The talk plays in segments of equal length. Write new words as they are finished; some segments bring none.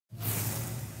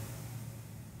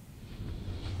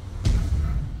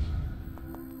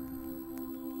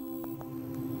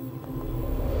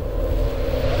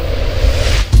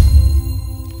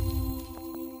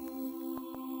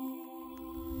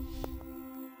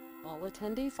All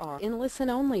attendees are in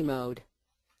listen-only mode.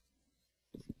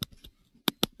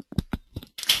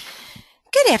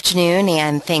 Good afternoon,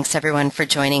 and thanks everyone for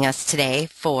joining us today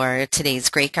for today's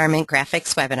Great Garment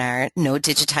Graphics webinar, No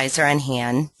Digitizer on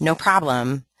Hand, No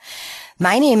Problem.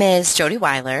 My name is Jody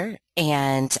Weiler,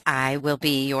 and I will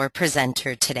be your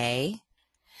presenter today.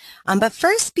 But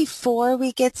first, before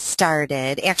we get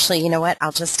started, actually, you know what,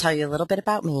 I'll just tell you a little bit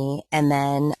about me, and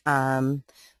then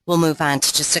we'll move on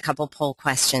to just a couple poll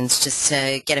questions just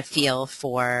to get a feel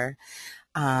for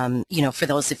for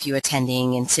those of you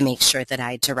attending and to make sure that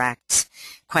I direct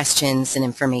questions and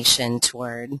information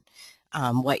toward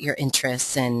what your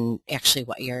interests and actually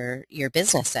what your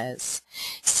business is.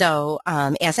 So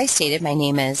as I stated, my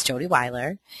name is Jody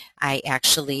Weiler. I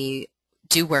actually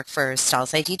do work for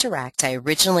Stalls ID Direct. I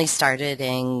originally started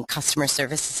in customer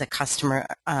service as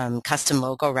a custom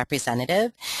logo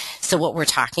representative. So what we're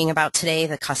talking about today,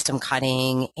 the custom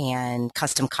cutting and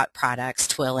custom cut products,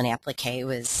 twill and applique,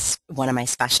 was one of my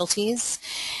specialties.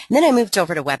 And then I moved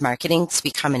over to web marketing to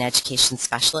become an education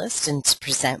specialist and to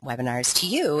present webinars to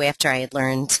you after I had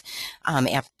learned,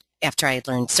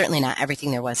 certainly not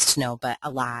everything there was to know, but a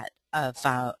lot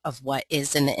of what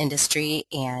is in the industry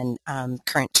and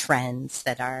current trends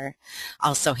that are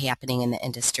also happening in the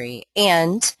industry.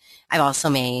 And I've also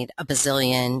made a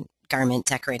bazillion garment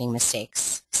decorating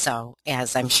mistakes. So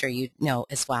as I'm sure you know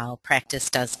as well, practice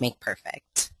does make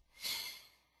perfect.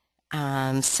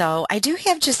 So I do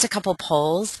have just a couple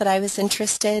polls that I was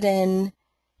interested in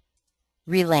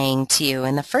relaying to you.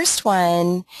 And the first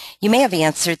one, you may have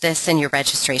answered this in your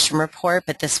registration report,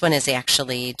 but this one is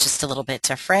actually just a little bit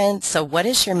different. So what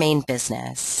is your main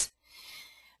business?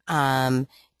 Do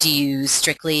you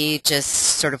strictly just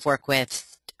sort of work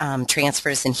with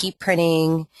transfers and heat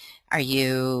printing? Are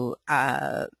you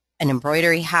an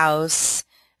embroidery house,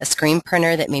 a screen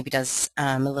printer that maybe does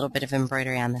a little bit of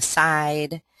embroidery on the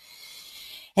side?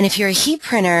 And if you're a heat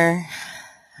printer,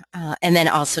 and then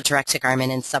also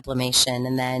direct-to-garment and sublimation.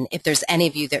 And then if there's any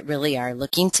of you that really are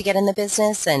looking to get in the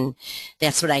business, and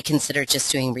that's what I consider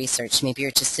just doing research. Maybe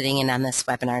you're just sitting in on this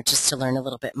webinar just to learn a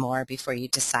little bit more before you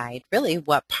decide really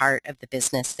what part of the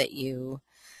business that you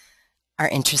are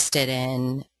interested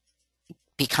in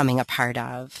becoming a part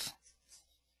of.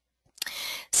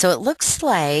 So it looks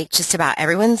like just about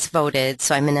everyone's voted,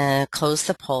 so I'm going to close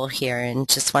the poll here in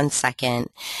just 1 second.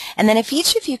 And then if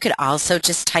each of you could also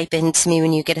just type into me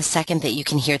when you get a second that you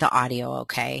can hear the audio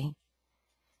okay.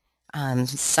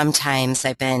 Sometimes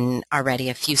I've been already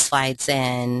a few slides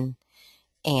in,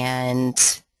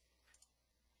 and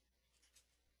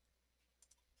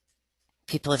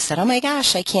people have said, oh my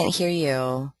gosh, I can't hear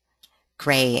you.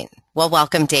 Great. Well,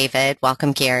 welcome David,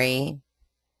 welcome Gary,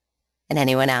 and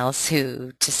anyone else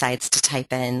who decides to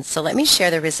type in. So let me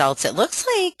share the results. It looks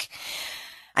like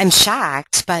I'm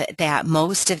shocked, but that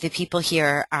most of the people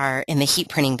here are in the heat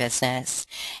printing business.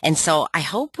 And so I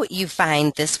hope what you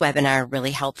find this webinar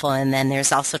really helpful. And then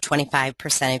there's also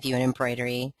 25% of you in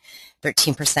embroidery,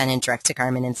 13% in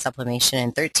direct-to-garment and sublimation,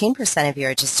 and 13% of you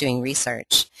are just doing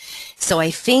research. So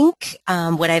I think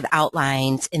what I've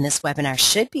outlined in this webinar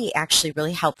should be actually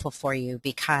really helpful for you,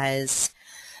 because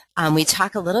we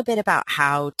talk a little bit about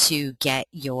how to get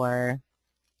your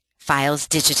files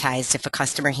digitized if a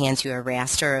customer hands you a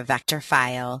raster or a vector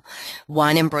file,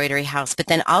 one embroidery house, but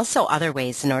then also other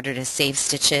ways in order to save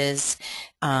stitches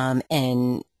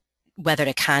and whether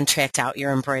to contract out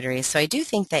your embroidery. So I do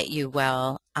think that you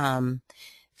will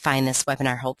find this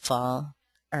webinar hopeful,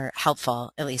 or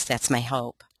helpful, at least that's my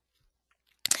hope.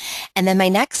 And then my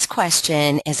next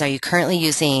question is, are you currently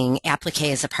using applique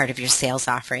as a part of your sales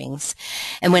offerings?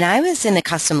 And when I was in the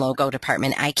custom logo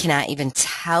department, I cannot even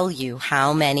tell you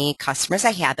how many customers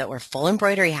I had that were full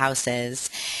embroidery houses,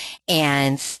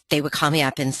 and they would call me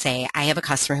up and say, I have a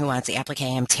customer who wants applique.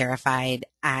 I'm terrified.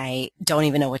 I don't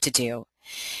even know what to do.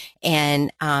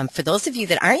 And for those of you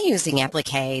that aren't using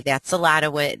applique, that's a lot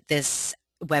of what this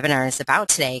webinar is about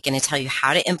today, going to tell you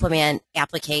how to implement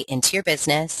applique into your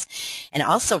business, and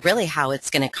also really how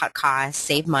it's going to cut costs,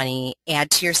 save money,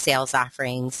 add to your sales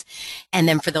offerings. And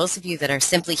then for those of you that are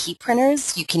simply heat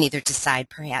printers, you can either decide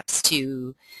perhaps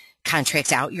to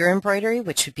contract out your embroidery,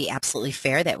 which would be absolutely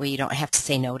fair. That way you don't have to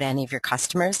say no to any of your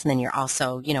customers, and then you're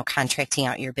also, contracting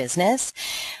out your business.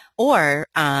 Or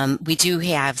we do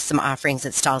have some offerings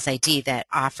at Stalls ID that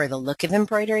offer the look of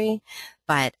embroidery,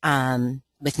 but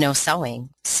with no sewing.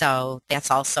 So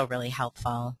that's also really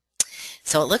helpful.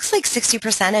 So it looks like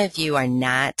 60% of you are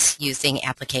not using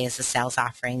applique as a sales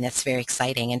offering. That's very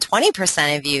exciting. And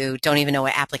 20% of you don't even know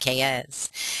what applique is.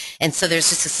 And so there's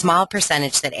just a small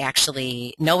percentage that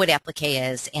actually know what applique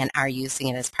is and are using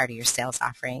it as part of your sales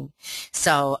offering.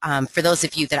 So for those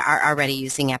of you that are already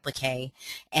using applique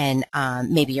and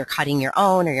maybe you're cutting your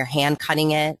own or you're hand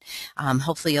cutting it,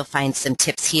 hopefully you'll find some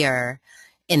tips here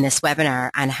in this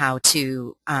webinar on how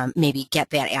to maybe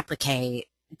get that applique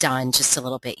done just a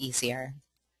little bit easier.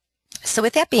 So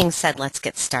with that being said, let's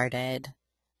get started.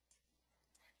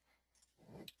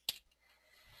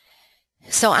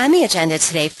 So on the agenda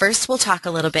today, first we'll talk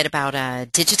a little bit about a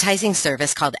digitizing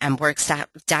service called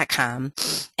mbworks.com.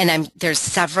 And there's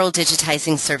several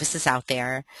digitizing services out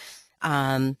there.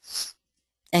 And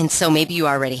so maybe you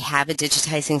already have a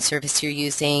digitizing service you're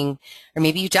using, or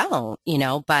maybe you don't,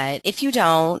 but if you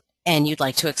don't and you'd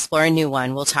like to explore a new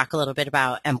one, we'll talk a little bit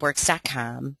about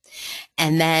mbworks.com.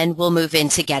 And then we'll move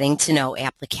into getting to know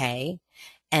applique.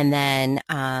 And then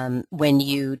when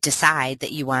you decide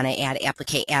that you want to add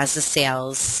applique as a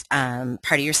sales,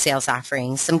 part of your sales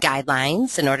offering, some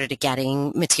guidelines in order to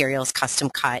getting materials custom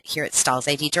cut here at Stalls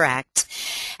ID Direct.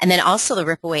 And then also the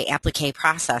rip-away applique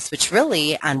process, which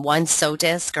really on one sew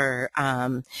disc or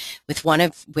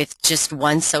with just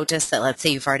one sew disc that let's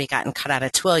say you've already gotten cut out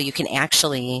of twill, you can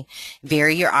actually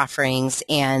vary your offerings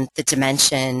and the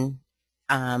dimension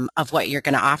of what you're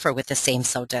going to offer with the same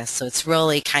sew disc. So it's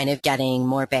really kind of getting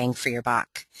more bang for your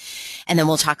buck. And then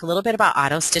we'll talk a little bit about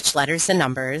auto stitch letters and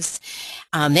numbers.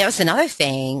 That was another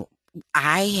thing.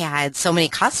 I had so many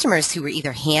customers who were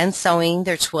either hand sewing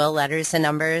their twill letters and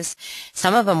numbers.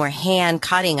 Some of them were hand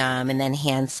cutting them and then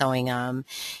hand sewing them.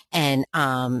 And,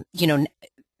 and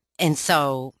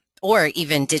so, or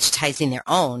even digitizing their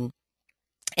own.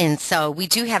 And so we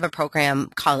do have a program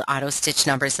called Auto Stitch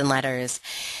Numbers and Letters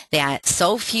that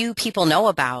so few people know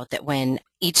about that when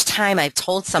each time I've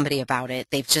told somebody about it,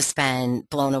 they've just been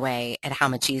blown away at how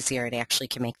much easier it actually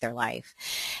can make their life.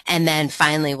 And then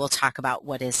finally, we'll talk about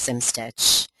what is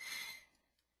SimStitch.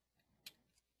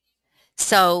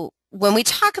 So when we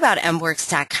talk about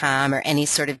mbworks.com or any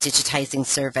sort of digitizing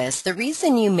service, the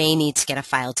reason you may need to get a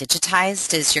file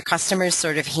digitized is your customers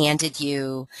sort of handed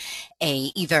you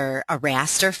either a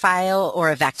raster file or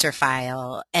a vector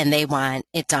file, and they want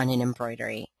it done in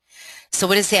embroidery. So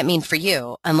what does that mean for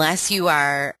you? Unless you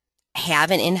have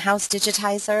an in-house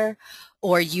digitizer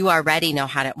or you already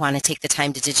want to take the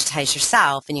time to digitize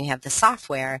yourself and you have the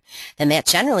software, then that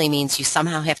generally means you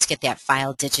somehow have to get that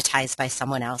file digitized by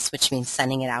someone else, which means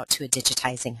sending it out to a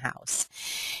digitizing house.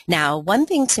 Now, one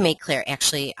thing to make clear,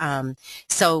 actually,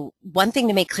 one thing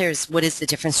to make clear is what is the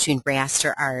difference between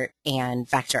raster art and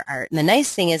vector art. And the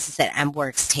nice thing is that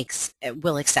MWorks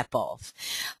will accept both.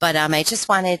 But I just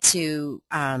wanted to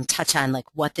touch on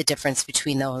what the difference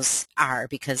between those are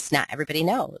because not everybody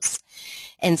knows.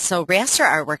 And so raster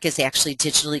artwork is actually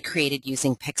digitally created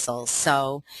using pixels.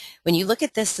 So when you look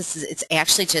at it's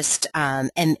actually just a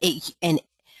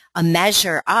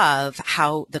measure of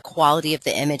how the quality of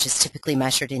the image is typically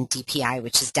measured in DPI,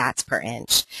 which is dots per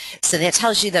inch. So that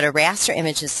tells you that a raster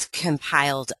image is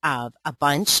compiled of a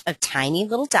bunch of tiny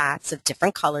little dots of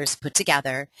different colors put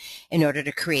together in order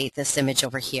to create this image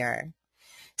over here.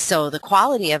 So the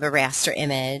quality of a raster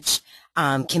image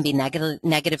can be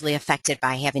negatively affected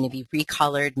by having to be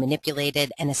recolored,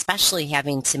 manipulated, and especially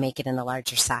having to make it in a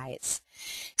larger size.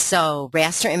 So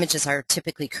raster images are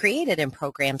typically created in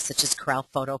programs such as Corel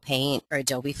Photo Paint or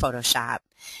Adobe Photoshop,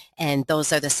 and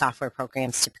those are the software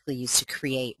programs typically used to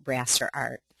create raster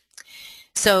art.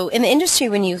 So in the industry,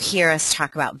 when you hear us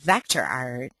talk about vector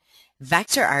art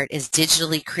is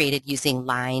digitally created using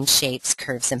lines, shapes,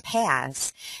 curves, and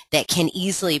paths that can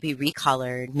easily be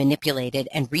recolored, manipulated,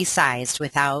 and resized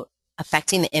without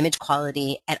affecting the image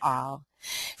quality at all.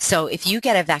 So if you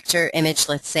get a vector image,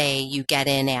 let's say you get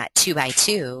in at 2 by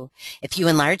 2, if you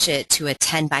enlarge it to a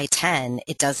 10 by 10,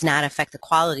 it does not affect the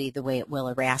quality the way it will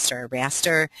a raster. A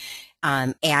raster,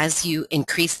 as you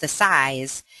increase the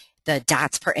size, the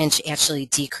dots per inch actually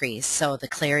decrease, so the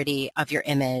clarity of your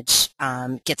image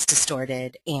gets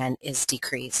distorted and is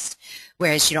decreased,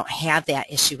 whereas you don't have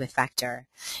that issue with vector.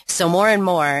 So more and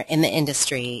more in the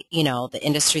industry, the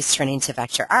industry's turning to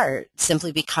vector art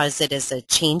simply because it is a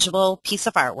changeable piece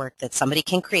of artwork that somebody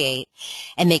can create,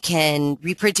 and they can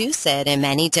reproduce it in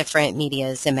many different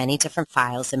medias, in many different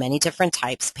files, in many different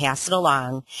types, pass it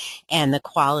along, and the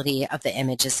quality of the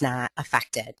image is not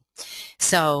affected.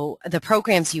 So the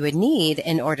programs you would need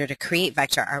in order to create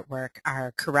vector artwork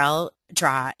are Corel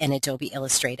Draw and Adobe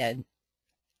Illustrated.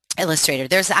 Illustrator.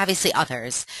 There's obviously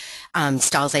others.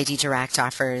 Stalls ID Direct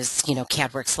offers,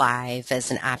 CADWorks Live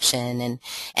as an option,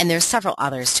 and there's several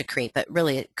others to create, but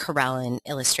really Corel and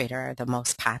Illustrator are the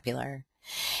most popular.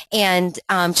 And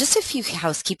just a few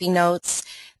housekeeping notes.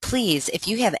 Please, if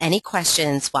you have any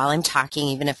questions while I'm talking,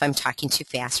 even if I'm talking too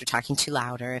fast or talking too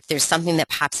loud, or if there's something that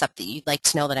pops up that you'd like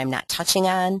to know that I'm not touching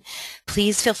on,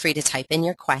 please feel free to type in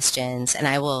your questions, and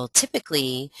I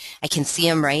can see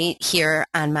them right here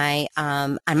on my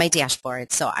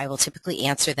dashboard, so I will typically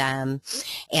answer them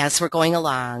as we're going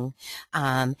along.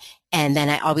 And then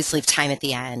I always leave time at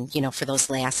the end, for those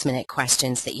last minute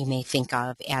questions that you may think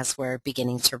of as we're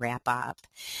beginning to wrap up.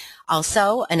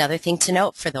 Also, another thing to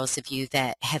note for those of you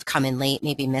that have come in late,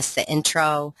 maybe missed the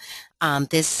intro,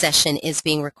 this session is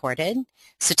being recorded.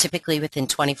 So typically within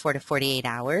 24 to 48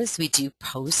 hours, we do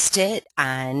post it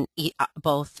on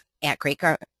both at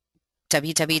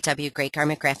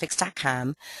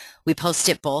www.greatgarmentgraphics.com. We post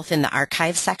it both in the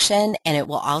archive section, and it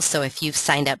will also, if you've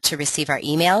signed up to receive our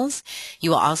emails,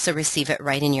 you will also receive it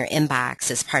right in your inbox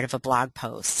as part of a blog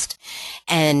post.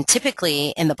 And typically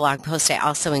in the blog post, I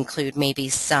also include maybe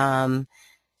some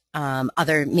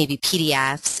other maybe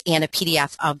PDFs, and a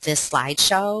PDF of this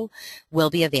slideshow will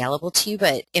be available to you,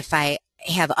 but if I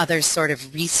have other sort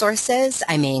of resources,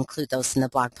 I may include those in the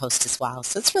blog post as well.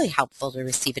 So it's really helpful to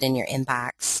receive it in your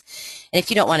inbox. And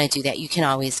if you don't want to do that, you can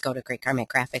always go to Great Garment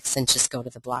Graphics and just go to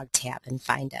the blog tab and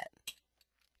find it.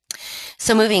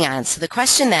 So moving on. So the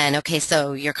question then, okay,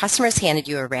 so your customer's handed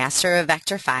you a raster or a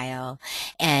vector file,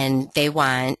 and they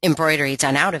want embroidery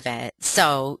done out of it.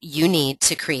 So you need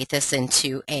to create this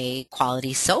into a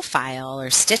quality sew file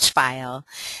or stitch file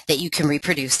that you can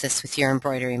reproduce this with your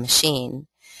embroidery machine.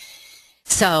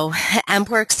 So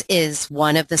MWorks is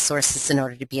one of the sources in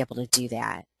order to be able to do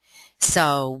that.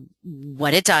 So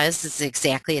what it does is it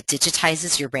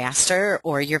digitizes your raster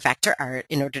or your vector art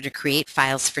in order to create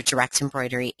files for direct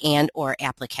embroidery and or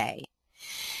applique.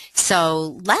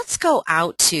 So let's go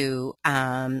out to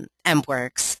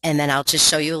MWorks, and then I'll just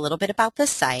show you a little bit about the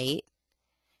site.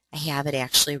 I have it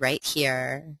actually right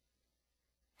here.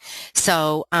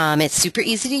 So it's super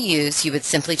easy to use. You would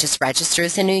simply just register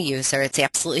as a new user. It's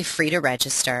absolutely free to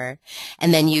register.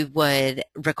 And then you would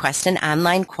request an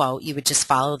online quote. You would just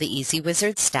follow the Easy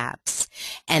Wizard steps.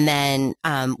 And then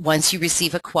once you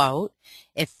receive a quote,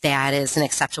 if that is an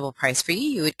acceptable price for you,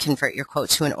 you would convert your quote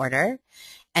to an order.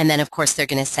 And then, of course, they're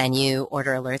going to send you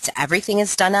order alerts. Everything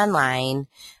is done online,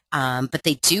 but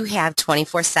they do have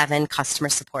 24/7 customer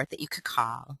support that you could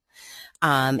call.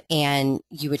 And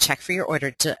you would check for your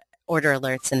order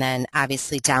alerts, and then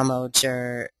obviously download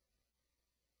your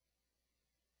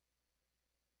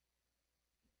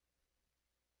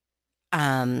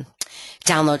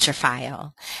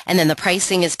file. And then the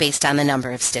pricing is based on the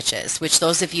number of stitches, which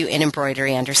those of you in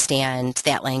embroidery understand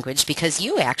that language, because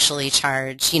you actually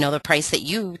charge, the price that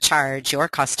you charge your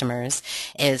customers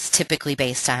is typically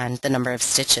based on the number of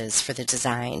stitches for the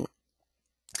design.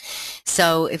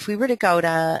 So if we were to go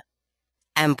to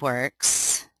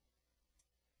MWorks,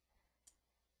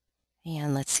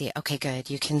 and let's see, okay, good,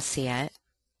 you can see it.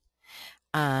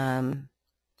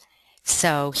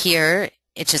 So here,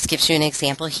 it just gives you an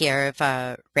example here of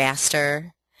a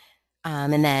raster,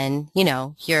 and then,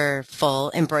 your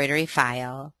full embroidery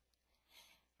file.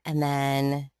 And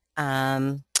then,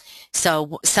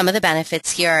 so some of the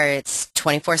benefits here are it's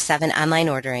 24/7 online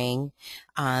ordering.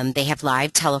 They have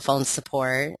live telephone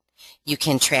support. You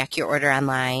can track your order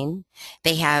online.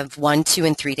 They have 1, 2,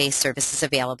 and 3 day services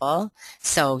available,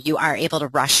 so you are able to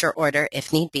rush your order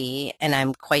if need be, and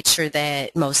I'm quite sure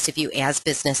that most of you as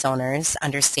business owners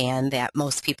understand that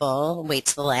most people wait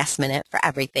to the last minute for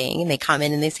everything, and they come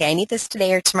in and they say, I need this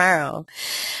today or tomorrow.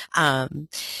 And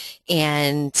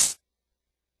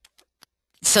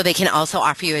so they can also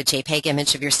offer you a JPEG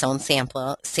image of your sewn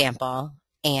sample,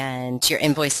 and your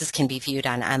invoices can be viewed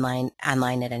online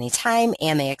at any time,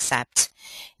 and they accept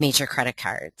major credit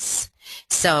cards.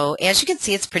 So as you can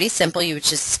see, it's pretty simple. You would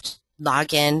just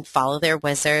log in, follow their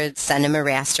wizard, send them a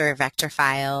raster or vector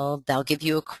file. They'll give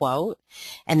you a quote,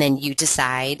 and then you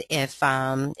decide if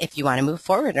you want to move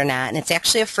forward or not. And it's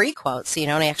actually a free quote, so you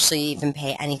don't actually even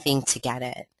pay anything to get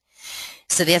it.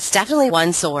 So that's definitely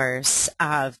one source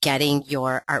of getting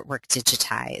your artwork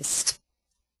digitized.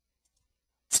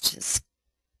 Let's just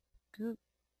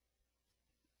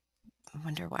I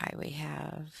wonder why we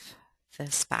have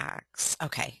this box.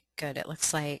 Okay, good. It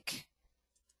looks like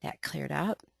that cleared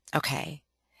up. Okay.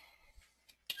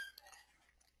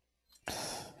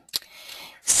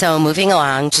 So moving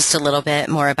along, just a little bit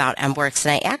more about MWorks,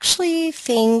 and I actually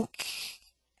think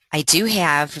I do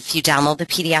have, if you download the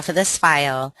PDF of this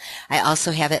file, I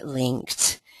also have it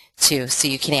linked too, so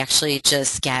you can actually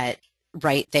just get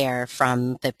right there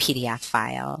from the PDF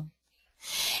file.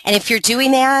 And if you're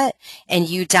doing that and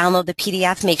you download the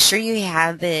PDF, make sure you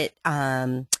have it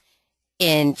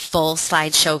in full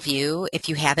slideshow view. If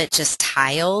you have it just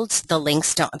tiled, the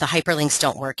hyperlinks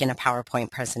don't work in a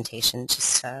PowerPoint presentation,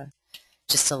 just a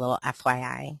little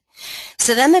FYI.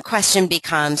 So then the question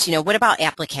becomes, what about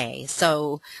applique?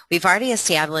 So we've already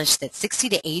established that 60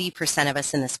 to 80% of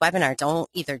us in this webinar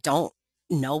don't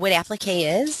know what applique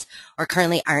is or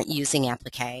currently aren't using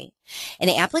applique. And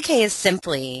applique is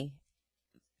simply,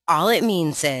 all it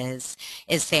means is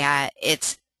that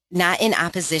it's not in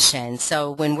opposition.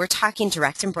 So when we're talking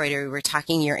direct embroidery, we're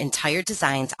talking your entire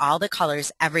designs, all the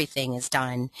colors, everything is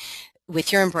done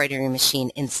with your embroidery machine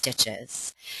in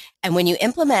stitches. And when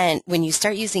you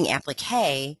start using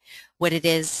applique, what it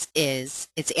is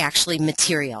it's actually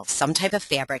material, some type of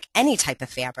fabric, any type of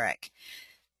fabric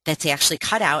that's actually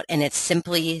cut out, and it's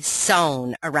simply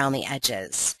sewn around the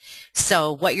edges.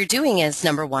 So what you're doing is,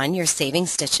 number one, you're saving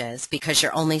stitches because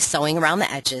you're only sewing around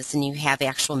the edges and you have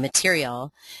actual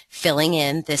material filling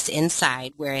in this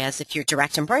inside, whereas if you're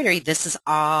direct embroidery, this is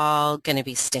all going to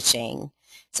be stitching.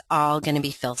 It's all going to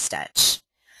be fill stitch,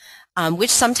 which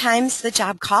sometimes the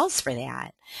job calls for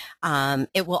that.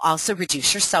 It will also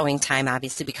reduce your sewing time,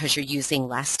 obviously, because you're using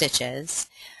less stitches.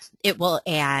 It will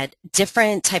add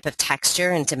different type of texture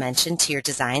and dimension to your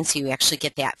design, so you actually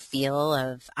get that feel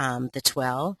of the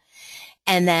twill.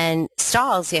 And then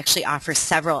Stalls actually offers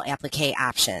several applique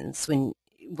options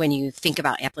when you think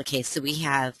about applique. So we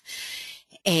have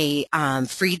a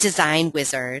free design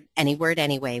wizard, Any Word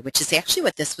Anyway, which is actually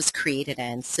what this was created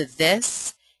in. So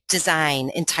this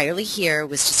design entirely here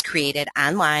was just created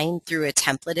online through a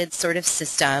templated sort of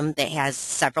system that has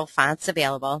several fonts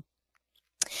available.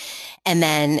 And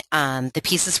then the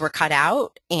pieces were cut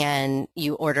out and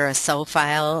you order a sew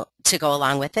file to go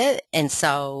along with it. And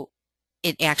so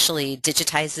it actually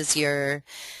digitizes your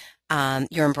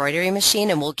embroidery machine,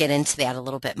 and we'll get into that a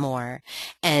little bit more,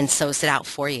 and sews it out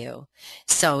for you.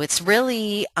 So it's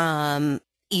really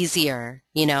easier,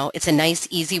 it's a nice,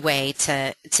 easy way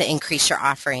to increase your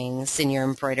offerings in your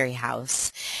embroidery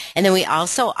house. And then we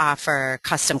also offer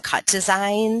custom cut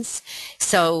designs.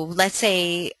 So let's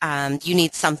say you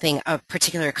need a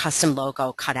particular custom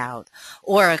logo cut out,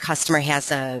 or a customer has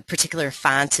a particular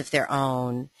font of their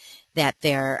own that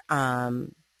they're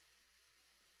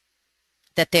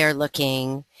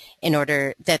looking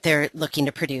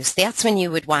to produce. That's when you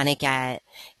would want to get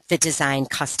the design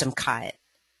custom cut.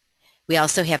 We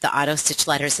also have the auto stitch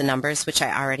letters and numbers, which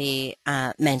I already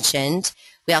mentioned.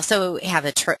 We also have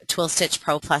a Twill Stitch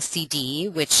Pro Plus CD,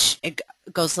 which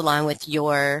goes along with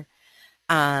your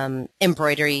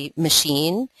embroidery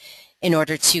machine in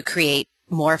order to create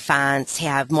more fonts,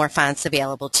 have more fonts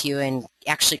available to you, and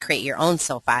actually create your own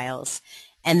sew files.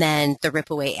 And then the Rip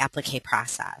Away applique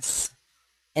process.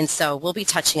 And so we'll be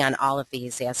touching on all of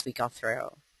these as we go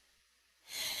through.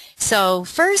 So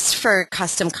first, for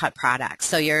custom cut products.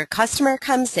 So your customer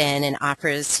comes in and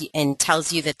offers and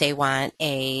tells you that they want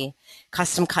a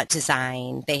custom cut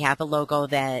design. They have a logo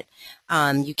that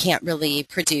you can't really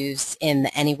produce in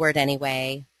the Any Word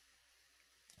Anyway,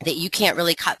 that you can't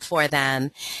really cut for them,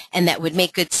 and that would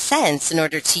make good sense in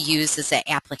order to use as an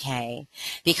applique.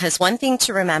 Because one thing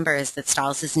to remember is that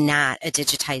Stalls is not a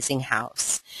digitizing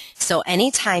house. So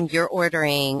anytime you're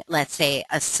ordering, let's say,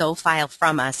 a sew file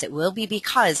from us, it will be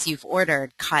because you've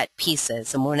ordered cut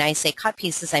pieces. And when I say cut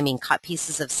pieces, I mean cut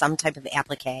pieces of some type of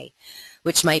applique,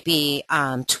 which might be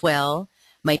twill,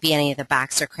 might be any of the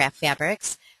box or craft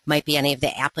fabrics, might be any of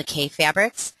the applique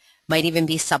fabrics, might even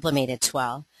be sublimated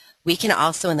twill. We can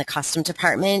also, in the custom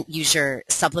department, use your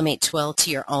sublimate twill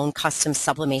to your own custom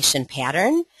sublimation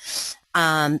pattern.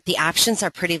 The options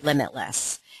are pretty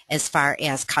limitless as far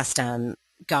as custom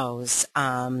goes.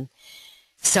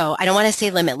 So I don't want to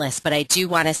say limitless, but I do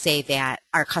want to say that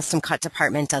our custom cut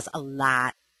department does a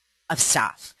lot of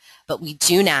stuff. But we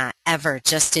do not ever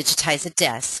just digitize a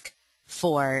disc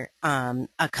for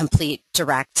a complete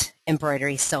direct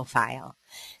embroidery sew file.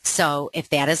 So if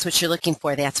that is what you're looking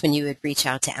for, that's when you would reach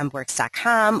out to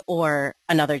mbworks.com or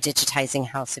another digitizing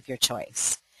house of your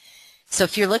choice. So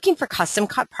if you're looking for custom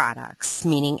cut products,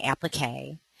 meaning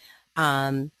applique,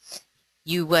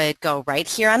 you would go right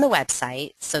here on the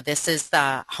website. So this is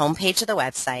the home page of the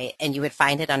website, and you would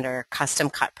find it under custom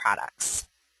cut products.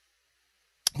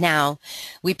 Now,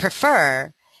 we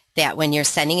prefer that when you're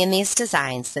sending in these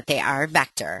designs that they are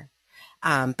vector,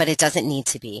 but it doesn't need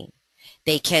to be.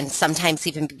 They can sometimes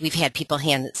even, we've had people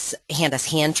hand us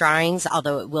hand drawings,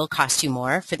 although it will cost you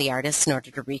more for the artist in order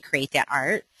to recreate that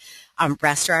art.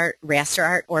 raster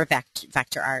art, or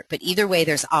vector art. But either way,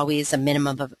 there's always a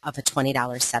minimum of a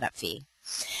 $20 setup fee.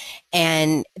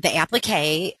 And the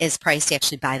applique is priced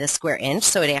actually by the square inch,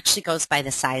 so it actually goes by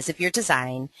the size of your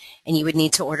design, and you would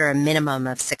need to order a minimum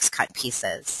of 6 cut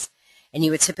pieces. And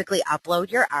you would typically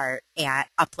upload your art at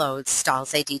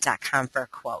upload.stallsid.com for a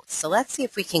quote. So let's see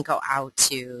if we can go out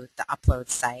to the upload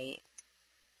site.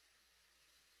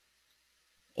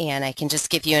 And I can just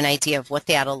give you an idea of what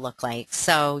that'll look like.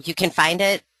 So you can find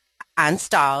it on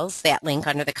Stalls, that link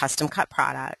under the custom cut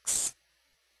products.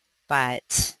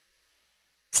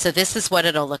 So this is what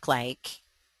it'll look like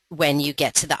when you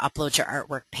get to the upload your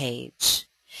artwork page.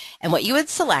 And what you would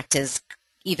select is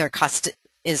either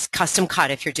custom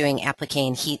cut if you're doing applique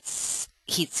and heat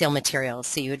seal materials.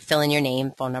 So you would fill in your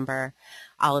name, phone number,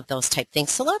 all of those type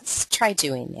things. So let's try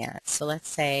doing that. So let's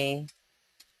say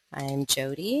I'm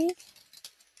Jody.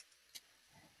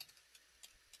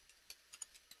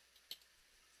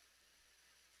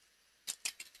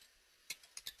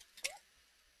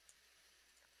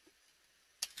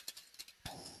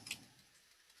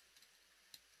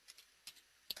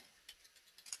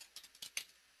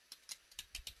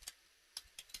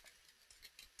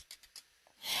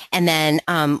 And then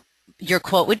your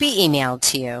quote would be emailed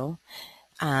to you.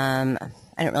 I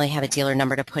don't really have a dealer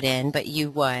number to put in, but you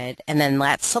would. And then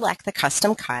let's select the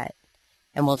custom cut,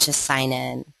 and we'll just sign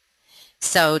in.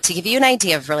 So to give you an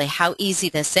idea of really how easy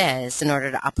this is in order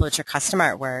to upload your custom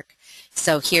artwork,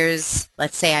 so here's,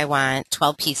 let's say I want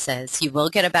 12 pieces. You will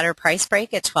get a better price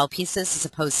break at 12 pieces as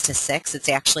opposed to 6. It's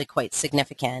actually quite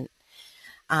significant.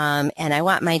 And I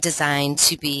want my design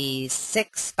to be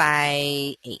 6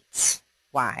 by 8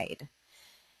 wide.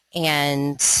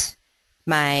 And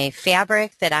my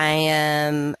fabric that I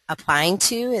am applying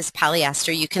to is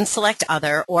polyester. You can select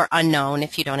other or unknown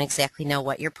if you don't exactly know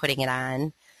what you're putting it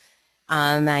on.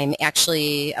 I'm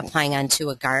actually applying onto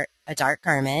a dark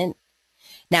garment.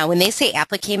 Now, when they say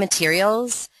applique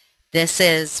materials, this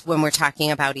is when we're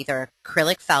talking about either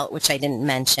acrylic felt, which I didn't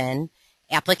mention,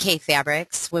 applique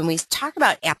fabrics. When we talk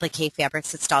about applique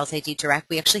fabrics at Stalls ID Direct,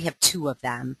 we actually have 2 of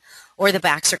them. Or the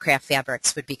boxer craft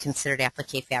fabrics would be considered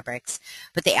applique fabrics.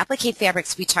 But the applique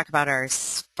fabrics we talk about are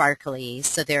sparkly.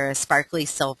 So there is sparkly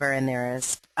silver and there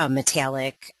is a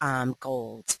metallic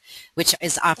gold, which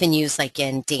is often used like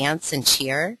in dance and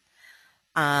cheer.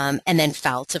 And then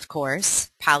felt, of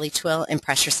course, poly twill and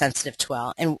pressure sensitive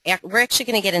twill. And we're actually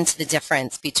going to get into the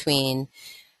difference between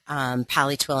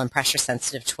poly twill and pressure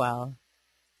sensitive twill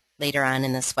later on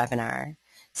in this webinar.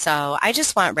 So I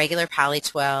just want regular poly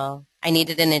twill. I need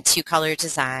it in a 2-color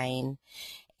design,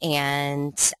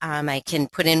 and I can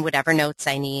put in whatever notes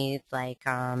I need, like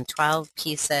 12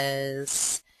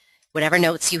 pieces, whatever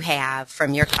notes you have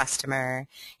from your customer.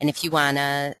 And if you want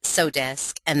a sew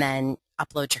disc, and then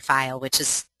upload your file, which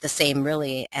is the same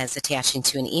really as attaching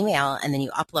to an email, and then you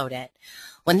upload it.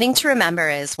 One thing to remember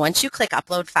is once you click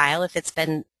upload file, if it's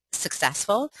been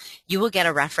successful, you will get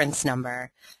a reference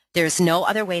number. There's no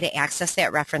other way to access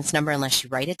that reference number unless you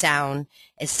write it down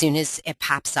as soon as it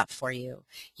pops up for you.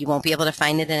 You won't be able to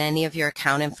find it in any of your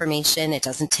account information. It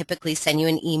doesn't typically send you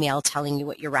an email telling you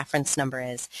what your reference number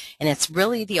is. And it's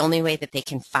really the only way that they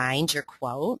can find your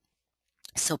quote.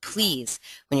 So please,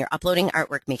 when you're uploading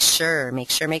artwork, make sure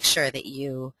that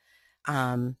you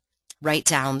write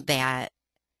down that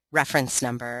reference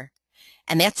number.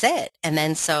 And that's it. And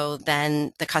then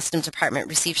then the custom department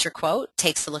receives your quote,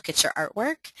 takes a look at your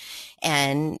artwork,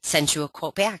 and sends you a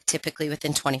quote back, typically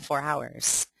within 24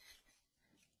 hours.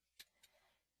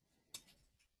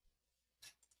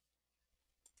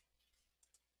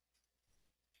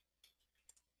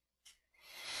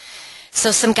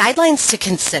 So some guidelines to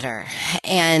consider,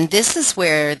 and this is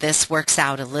where this works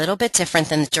out a little bit different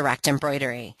than direct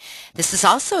embroidery. This is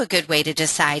also a good way to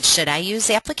decide, should I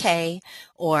use applique,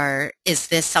 or is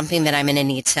this something that I'm going to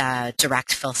need to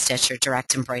direct fill stitch or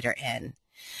direct embroider in?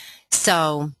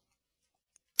 So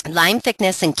line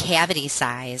thickness and cavity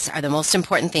size are the most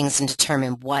important things to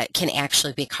determine what can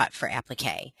actually be cut for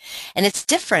applique. And it's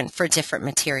different for different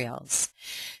materials.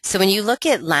 So when you look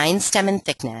at line, stem, and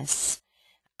thickness,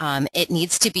 it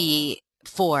needs to be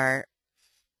for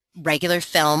regular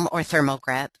film or thermal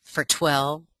grip, for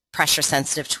twill, pressure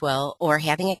sensitive twill, or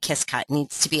having a kiss cut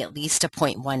needs to be at least a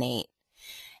 0.18.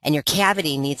 And your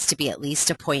cavity needs to be at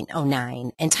least a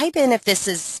 0.09. And type in if this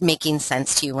is making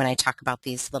sense to you when I talk about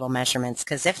these little measurements,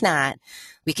 because if not,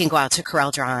 we can go out to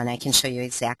CorelDRAW and I can show you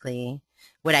exactly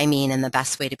what I mean and the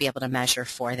best way to be able to measure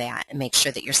for that and make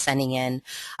sure that you're sending in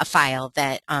a file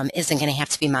that isn't going to have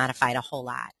to be modified a whole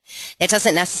lot. That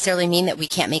doesn't necessarily mean that we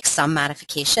can't make some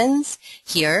modifications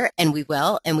here, and we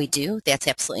will, and we do. That's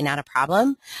absolutely not a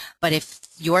problem. But if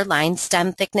your line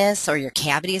stem thickness or your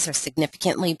cavities are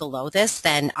significantly below this,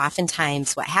 then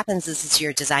oftentimes what happens is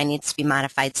your design needs to be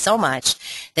modified so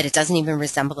much that it doesn't even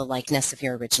resemble the likeness of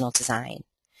your original design.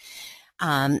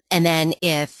 And then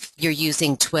if you're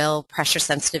using twill,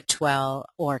 pressure-sensitive twill,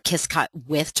 or kiss-cut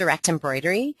with direct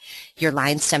embroidery, your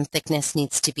line stem thickness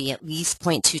needs to be at least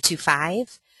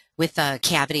 0.225 with a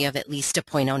cavity of at least a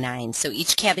 0.09. So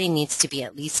each cavity needs to be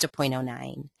at least a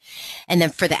 0.09. And then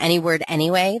for the Any Word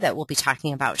Anyway that we'll be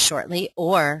talking about shortly,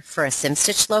 or for a Sim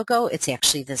Stitch logo, it's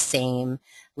actually the same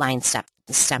line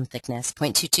stem thickness,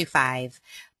 0.225,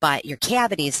 but your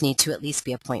cavities need to at least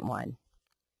be a 0.1.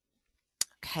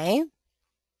 Okay.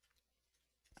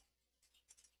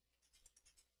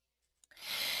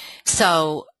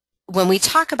 So when we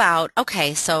talk about,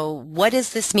 okay, so what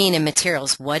does this mean in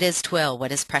materials? What is twill?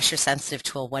 What is pressure-sensitive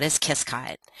twill? What is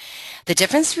kiss-cut? The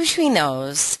difference between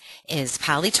those is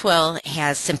poly twill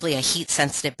has simply a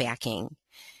heat-sensitive backing.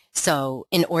 So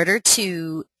in order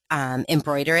to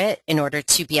embroider it, in order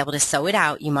to be able to sew it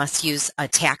out, you must use a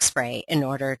tack spray in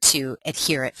order to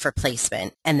adhere it for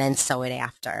placement and then sew it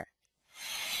after.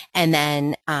 And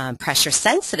then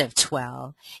pressure-sensitive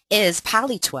twill is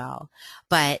poly twill,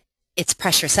 but it's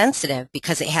pressure sensitive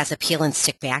because it has a peel and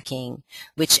stick backing,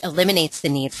 which eliminates the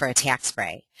need for a tack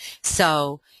spray.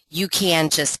 So you can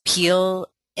just peel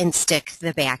and stick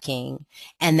the backing,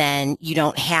 and then you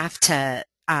don't have to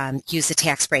use a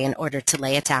tack spray in order to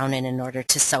lay it down and in order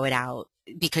to sew it out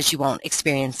because you won't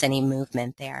experience any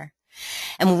movement there.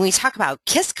 And when we talk about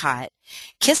kiss-cut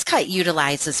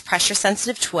utilizes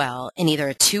pressure-sensitive twill in either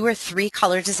a 2 or 3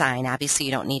 color design. Obviously,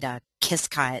 you don't need a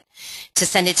kiss-cut to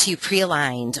send it to you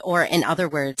pre-aligned, or in other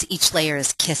words, each layer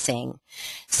is kissing.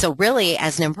 So really,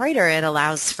 as an embroiderer, it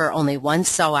allows for only one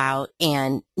sew-out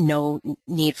and no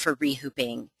need for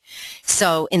rehooping.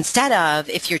 So instead of,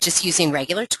 if you're just using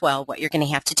regular twill, what you're going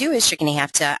to have to do is you're going to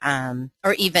have to,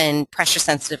 or even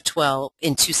pressure-sensitive twill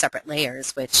in 2 separate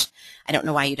layers, which I don't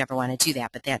know why you'd ever want to do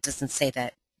that, but that doesn't say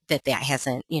that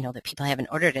hasn't, that people haven't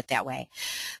ordered it that way.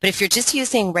 But if you're just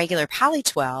using regular poly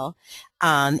twill,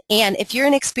 and if you're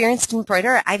an experienced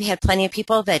embroiderer, I've had plenty of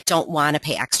people that don't want to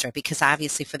pay extra because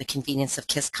obviously for the convenience of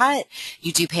kiss cut,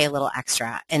 you do pay a little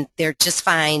extra, and they're just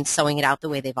fine sewing it out the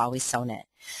way they've always sewn it.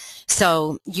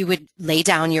 So you would lay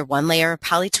down your 1 layer of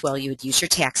poly twill, you would use your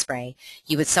tack spray,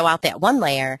 you would sew out that 1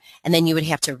 layer, and then you would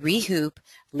have to rehoop,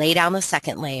 lay down the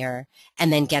 2nd layer,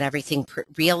 and then get everything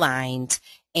realigned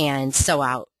and sew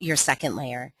out your 2nd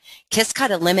layer. Kiss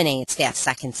cut eliminates that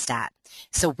 2nd step.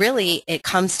 So really it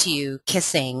comes to you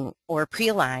kissing or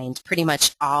pre-aligned pretty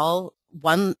much all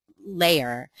 1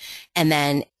 layer, and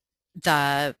then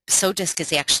the sew disc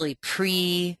is actually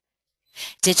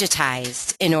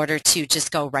digitized in order to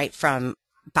just go right from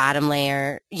bottom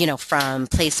layer, from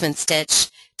placement stitch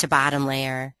to bottom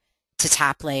layer to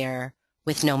top layer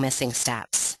with no missing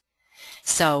steps.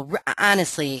 So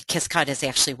honestly, kiss cut is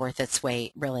actually worth its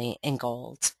weight really in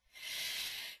gold.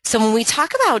 So when we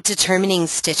talk about determining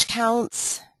stitch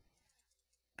counts,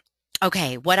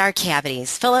 okay, what are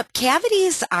cavities? Philip,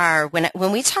 cavities are,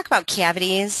 when we talk about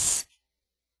cavities,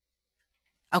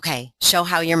 okay, show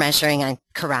how you're measuring on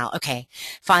corral. Okay,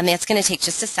 Fawn, that's going to take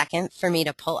just a second for me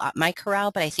to pull up my corral,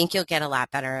 but I think you'll get a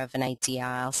lot better of an idea.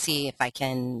 I'll see if I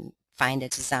can find a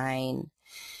design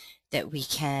that we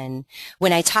can.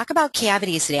 When I talk about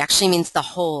cavities, it actually means the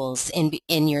holes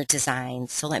in your design.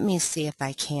 So let me see if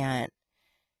I can't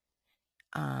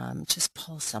just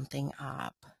pull something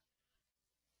up.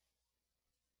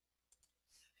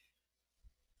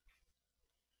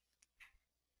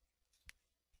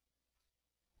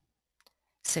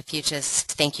 So if you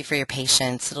just, thank you for your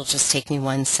patience. It'll just take me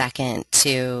 1 second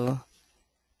to,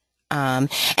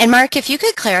 and Mark, if you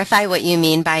could clarify what you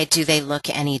mean by do they look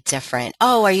any different?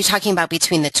 Oh, are you talking about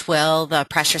between the twill, the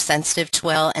pressure-sensitive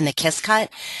twill, and the kiss cut?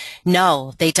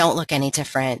 No, they don't look any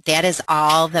different. That is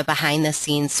all the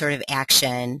behind-the-scenes sort of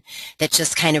action that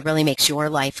just kind of really makes your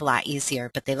life a lot easier,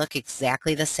 but they look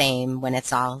exactly the same when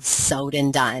it's all sewed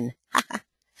and done.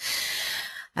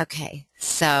 Okay,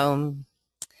 so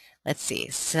let's see.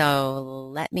 So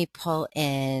let me pull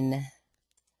in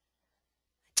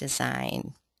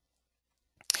design.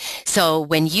 So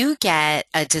when you get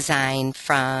a design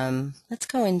from, let's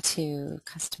go into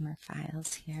customer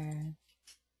files here.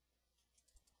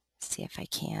 See if I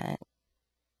can't.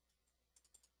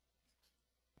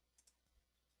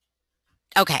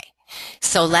 Okay.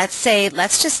 So let's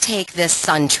just take this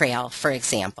sun trail, for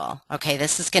example. Okay,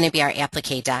 this is going to be our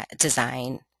applique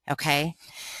design. Okay,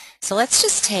 so let's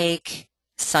just take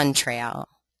sun trail.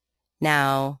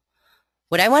 Now,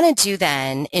 what I want to do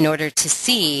then, in order to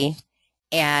see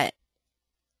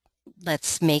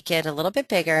let's make it a little bit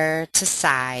bigger to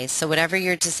size. So whatever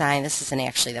your design, this isn't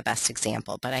actually the best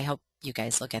example, but I hope you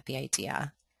guys will get the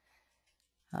idea.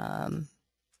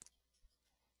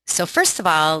 So first of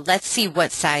all, let's see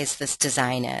what size this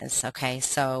design is. Okay,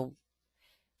 so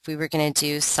if we were going to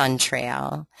do sun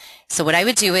trail, so what I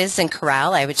would do is in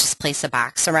Corel, I would just place a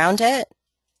box around it.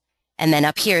 And then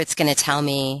up here, it's going to tell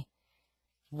me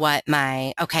what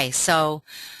okay, so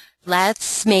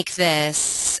let's make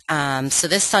this, so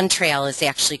this sun trail is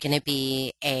actually going to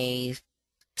be a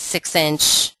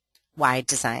 6-inch wide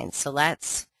design. So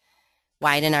let's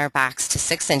widen our box to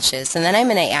 6 inches, and then I'm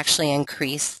going to actually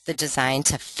increase the design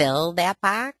to fill that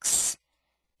box,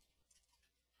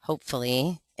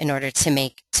 hopefully, in order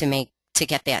to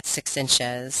get that 6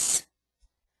 inches,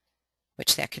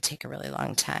 which that could take a really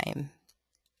long time.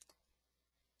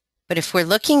 But if we're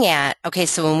looking at, okay,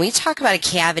 so when we talk about a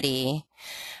cavity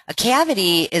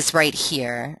is right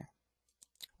here.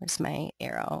 Where's my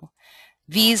arrow?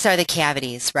 These are the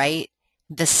cavities, right?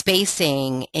 The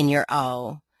spacing in your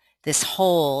O, this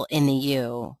hole in the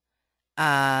U.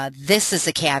 This is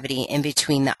a cavity in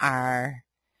between the R.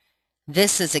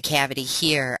 This is a cavity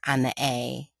here on the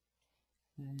A.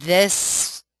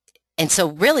 And so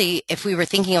really, if we were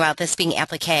thinking about this being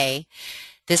applique,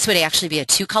 this would actually be a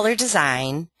 2-color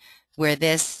design where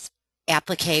this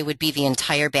applique would be the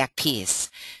entire back piece.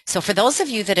 So for those of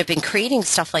you that have been creating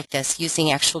stuff like this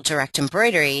using actual direct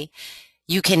embroidery,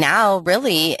 you can now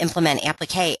really implement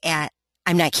applique at,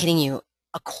 I'm not kidding you,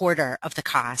 a quarter of the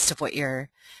cost of what you're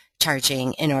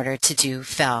charging in order to do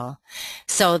fill.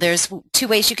 So there's 2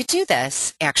 ways you could do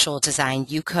this actual design.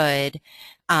 You could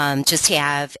just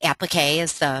have applique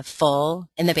as the full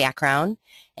in the background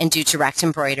and do direct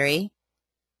embroidery,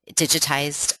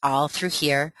 digitized all through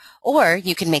here, or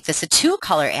you can make this a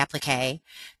 2-color applique.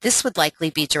 This would likely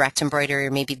be direct embroidery,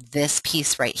 or maybe this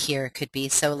piece right here could be.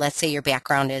 So let's say your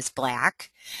background is black,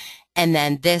 and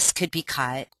then this could be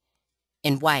cut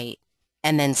in white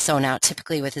and then sewn out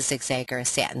typically with a zigzag or a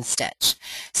satin stitch.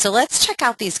 So let's check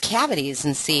out these cavities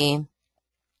and see.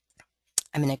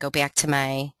 I'm going to go back to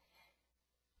my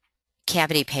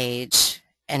cavity page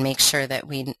and make sure that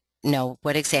we know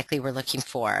what exactly we're looking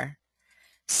for.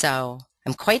 So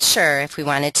I'm quite sure if we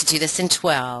wanted to do this in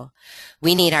twill,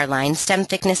 we need our line stem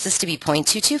thicknesses to be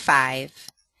 0.225,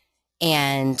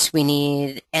 and we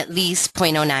need at least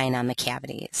 0.09 on the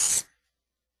cavities.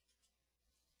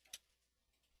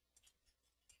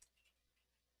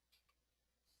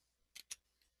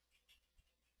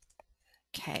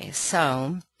 Okay,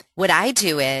 so what I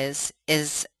do is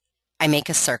I make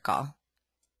a circle,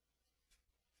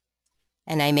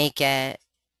 and I make it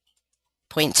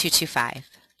 0.225.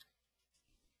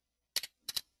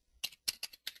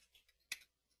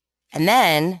 And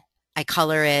then I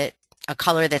color it a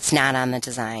color that's not on the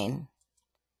design.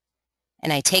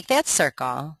 And I take that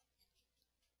circle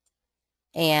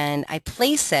and I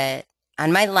place it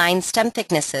on my line stem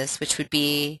thicknesses, which would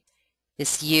be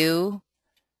this U.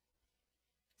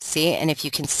 See, and if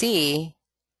you can see,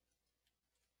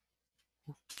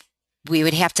 we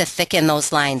would have to thicken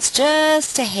those lines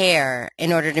just a hair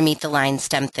in order to meet the line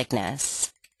stem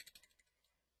thickness.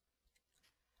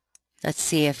 Let's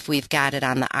see if we've got it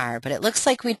on the R, but it looks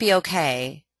like we'd be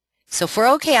okay. So if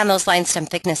we're okay on those line stem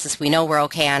thicknesses, we know we're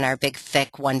okay on our big,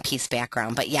 thick, one-piece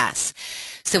background, but yes.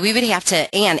 So we would have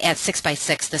to, and at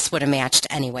 6x6, this would have matched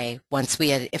anyway,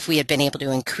 if we had been able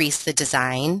to increase the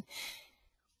design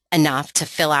enough to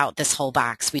fill out this whole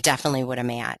box, we definitely would have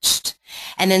matched.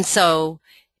 And then so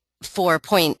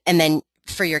and then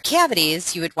for your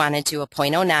cavities, you would want to do a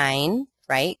 0.09,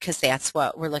 right? Because that's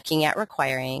what we're looking at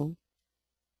requiring.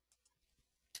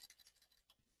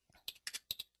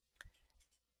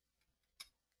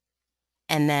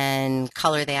 And then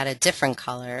color that a different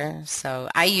color. So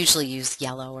I usually use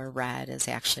yellow or red is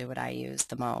actually what I use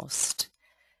the most.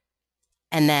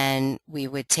 And then we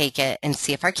would take it and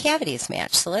see if our cavities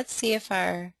match. So let's see if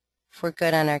we're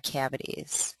good on our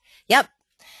cavities. Yep,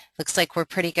 looks like we're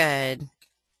pretty good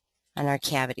on our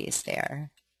cavities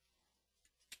there.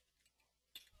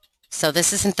 So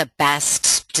this isn't the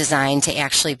best design to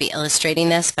actually be illustrating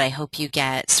this, but I hope you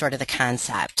get sort of the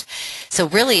concept. So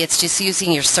really it's just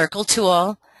using your circle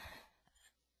tool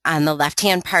on the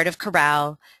left-hand part of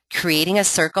Corel, creating a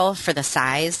circle for the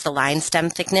size, the line stem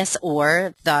thickness,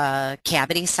 or the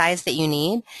cavity size that you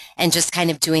need, and just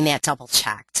kind of doing that double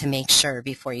check to make sure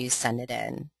before you send it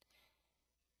in.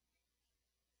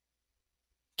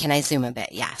 Can I zoom a bit?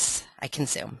 Yes, I can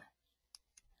zoom.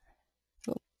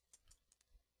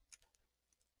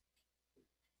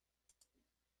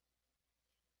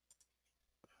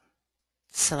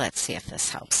 So let's see if this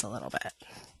helps a little bit.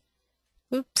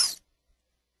 Oops.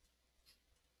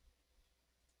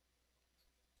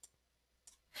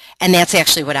 And that's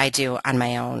actually what I do on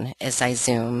my own, is I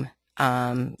zoom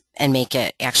and make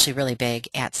it actually really big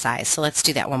at size. So let's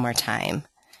do that one more time.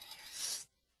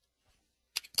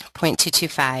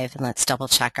 0.225, and let's double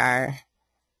check our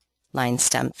line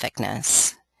stem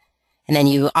thickness. And then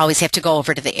you always have to go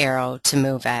over to the arrow to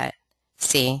move it.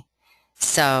 See?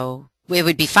 So it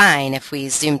would be fine if we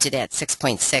zoomed it at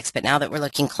 6.6, but now that we're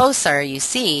looking closer, you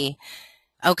see,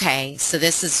 okay, so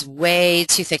this is way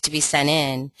too thick to be sent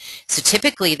in. So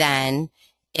typically then,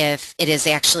 if it is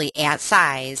actually at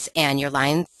size and your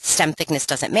line stem thickness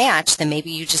doesn't match, then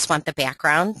maybe you just want the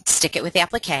background, stick it with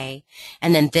applique,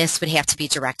 and then this would have to be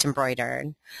direct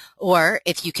embroidered. Or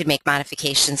if you could make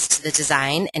modifications to the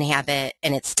design and have it,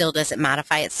 and it still doesn't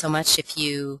modify it so much if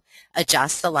you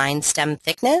adjust the line stem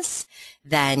thickness,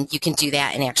 then you can do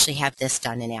that and actually have this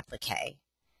done in applique.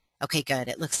 Okay, good.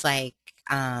 It looks like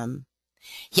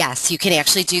yes, you can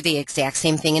actually do the exact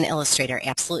same thing in Illustrator.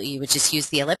 Absolutely. You would just use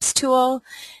the ellipse tool,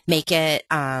 make it,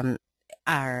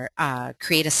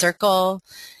 create a circle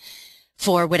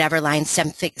for whatever line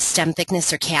stem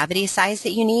thickness or cavity size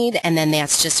that you need, and then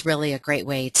that's just really a great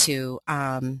way to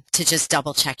just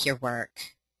double check your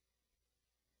work.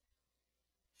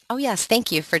 Oh yes,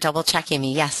 thank you for double checking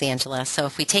me. Yes, Angela. So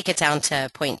if we take it down to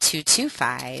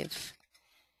 0.225,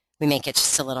 we make it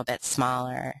just a little bit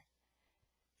smaller.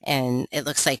 And it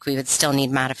looks like we would still need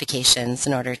modifications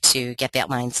in order to get that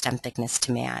line stem thickness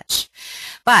to match.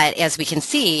 But as we can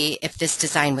see, if this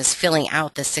design was filling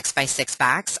out the 6x6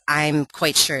 box, I'm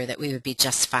quite sure that we would be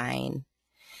just fine.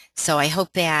 So I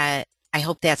hope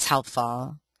that's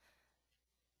helpful.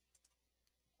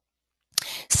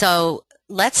 So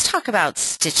let's talk about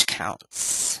stitch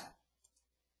counts.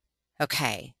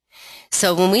 Okay,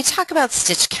 so when we talk about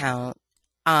stitch count,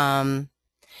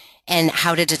 and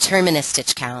how to determine a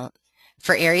stitch count,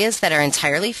 for areas that are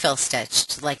entirely fill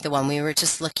stitched, like the one we were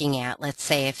just looking at, let's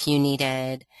say if you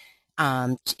needed,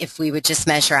 if we would just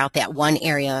measure out that one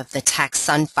area of the text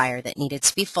Sunfire that needed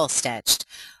to be full stitched,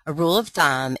 a rule of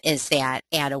thumb is that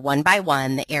at a 1 by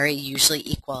 1, the area usually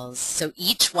equals, so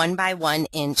each 1 by 1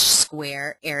 inch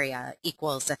square area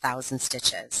equals 1,000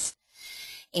 stitches.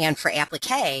 And for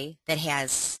applique that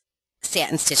has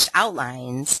satin stitched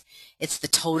outlines, it's the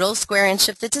total square inch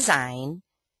of the design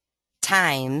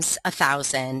times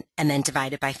 1,000 and then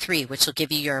divided by 3, which will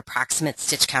give you your approximate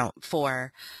stitch count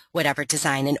for whatever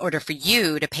design in order for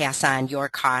you to pass on your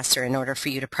costs or in order for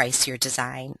you to price your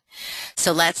design.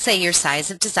 So let's say your size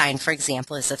of design, for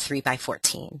example, is a 3 by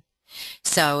 14.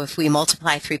 So if we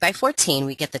multiply 3 by 14,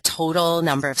 we get the total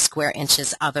number of square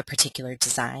inches of a particular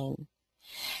design.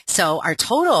 So our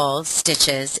total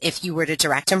stitches, if you were to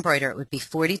direct embroider, it would be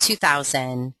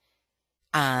 42,000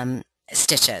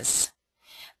 stitches.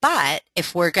 But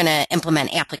if we're going to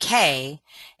implement applique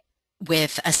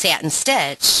with a satin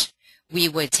stitch, we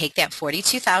would take that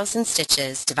 42,000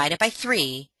 stitches, divide it by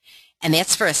 3, and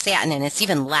that's for a satin, and it's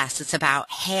even less. It's about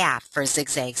half for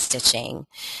zigzag stitching.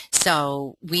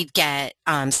 So we'd get,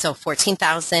 so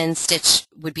 14,000 stitches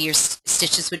would be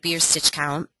your stitch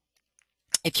count.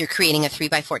 If you're creating a 3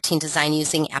 by 14 design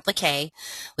using applique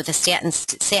with a satin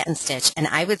stitch, and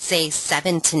I would say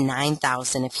 7,000 to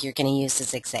 9,000 if you're going to use a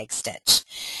zigzag stitch.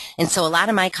 And so a lot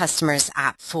of my customers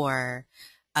opt for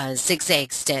a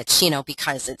zigzag stitch,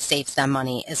 because it saves them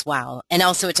money as well. And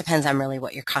also it depends on really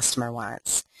what your customer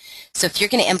wants. So if you're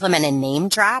going to implement a name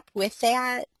drop with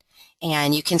that,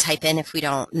 and you can type in if we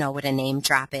don't know what a name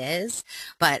drop is,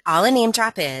 but all a name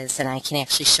drop is, and I can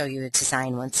actually show you a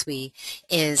design once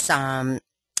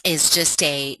is just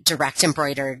a direct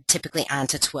embroidered, typically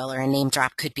onto twill, or a name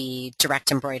drop could be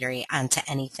direct embroidery onto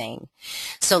anything.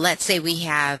 So let's say we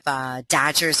have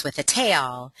Dodgers with a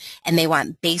tail, and they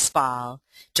want baseball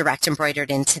direct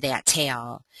embroidered into that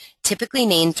tail. Typically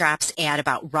name drops add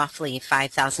about roughly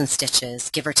 5,000 stitches,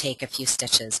 give or take a few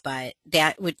stitches, but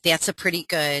that's a pretty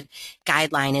good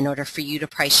guideline in order for you to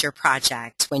price your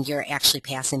project when you're actually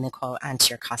passing the quote on to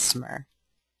your customer.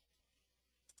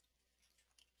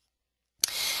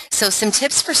 So some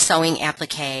tips for sewing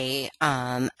applique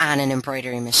on an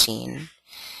embroidery machine.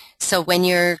 So when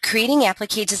you're creating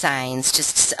applique designs,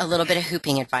 just a little bit of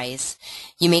hooping advice,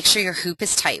 you make sure your hoop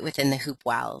is tight within the hoop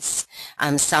wells.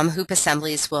 Some hoop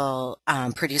assemblies will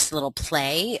produce a little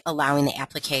play, allowing the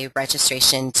applique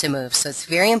registration to move. So it's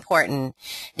very important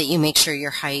that you make sure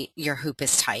your hoop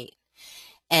is tight.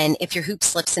 And if your hoop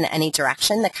slips in any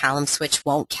direction, the column switch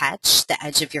won't catch the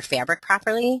edge of your fabric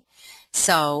properly.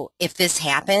 So if this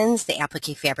happens, the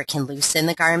applique fabric can loosen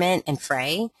the garment and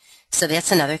fray. So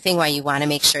that's another thing why you want to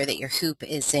make sure that your hoop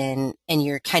is in and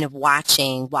you're kind of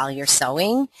watching while you're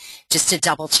sewing, just to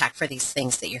double check for these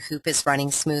things, that your hoop is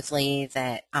running smoothly,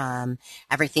 that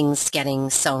everything's getting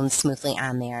sewn smoothly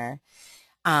on there.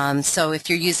 So if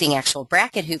you're using actual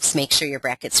bracket hoops, make sure your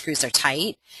bracket screws are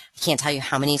tight. I can't tell you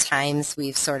how many times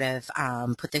we've sort of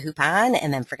put the hoop on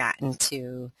and then forgotten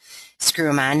to screw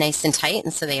them on nice and tight,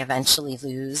 and so they eventually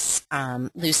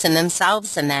loosen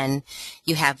themselves, and then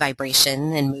you have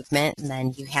vibration and movement, and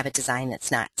then you have a design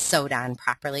that's not sewed on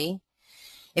properly.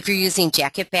 If you're using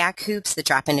jacket back hoops that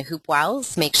drop into hoop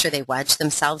wells, make sure they wedge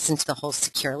themselves into the hole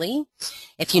securely.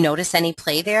 If you notice any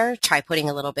play there, try putting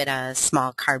a little bit of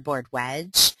small cardboard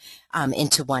wedge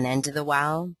into one end of the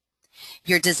well.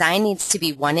 Your design needs to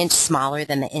be 1 inch smaller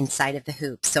than the inside of the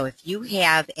hoop. So if you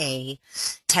have a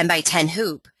 10 by 10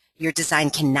 hoop, your design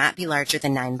cannot be larger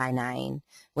than 9 by 9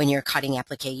 when you're cutting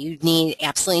applique. You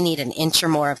absolutely need 1 inch or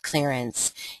more of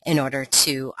clearance in order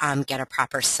to get a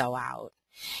proper sew out.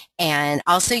 And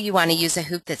also you want to use a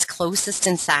hoop that's closest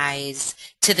in size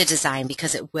to the design,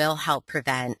 because it will help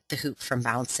prevent the hoop from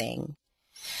bouncing.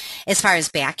 As far as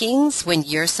backings, when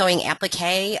you're sewing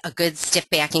applique, a good stiff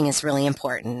backing is really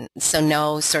important. So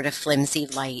no sort of flimsy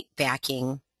light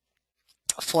backing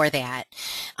for that.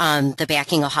 The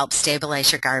backing will help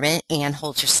stabilize your garment and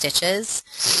hold your stitches.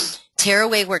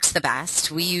 Tearaway works the best.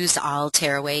 We use all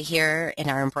tearaway here in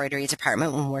our embroidery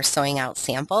department when we're sewing out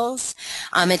samples.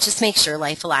 It just makes your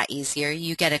life a lot easier.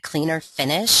 You get a cleaner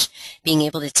finish being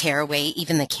able to tear away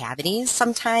even the cavities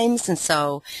sometimes, and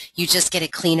so you just get a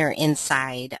cleaner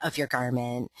inside of your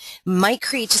garment. Might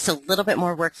create just a little bit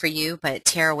more work for you, but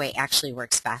tearaway actually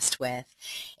works best with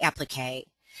applique.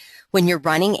 When you're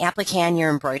running applique on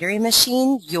your embroidery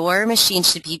machine, your machine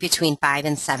should be between 500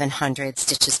 and 700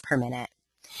 stitches per minute.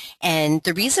 And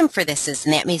the reason for this is,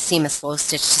 and that may seem a slow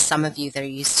stitch to some of you that are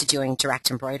used to doing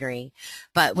direct embroidery,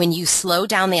 but when you slow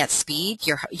down that speed,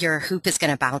 your hoop is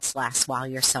going to bounce less while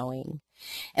you're sewing.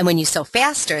 And when you sew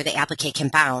faster, the applique can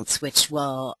bounce, which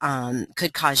will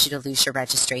could cause you to lose your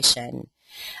registration.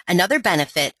 Another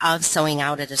benefit of sewing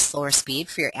out at a slower speed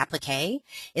for your applique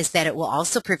is that it will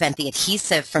also prevent the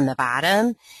adhesive from the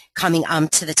bottom coming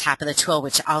to the top of the twill,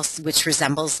 which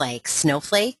resembles like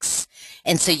snowflakes.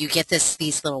 And so you get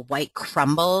these little white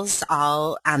crumbles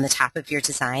all on the top of your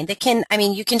design that can, I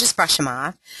mean, you can just brush them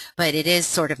off, but it is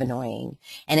sort of annoying.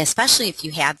 And especially if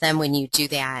you have them when you do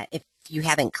that, if you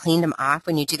haven't cleaned them off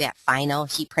when you do that final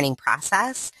heat printing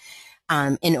process,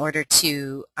 in order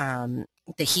to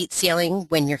the heat sealing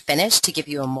when you're finished to give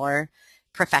you a more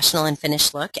professional and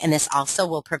finished look, and this also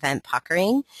will prevent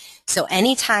puckering. So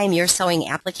anytime you're sewing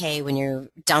applique, when you're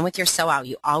done with your sew out,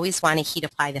 you always want to heat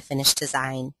apply the finished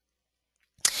design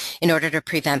in order to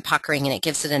prevent puckering, and it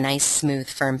gives it a nice smooth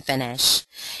firm finish.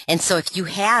 And so if you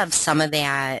have some of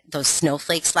those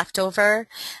snowflakes left over,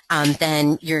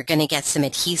 then you're going to get some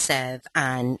adhesive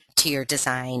on to your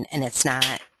design, and it's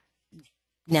not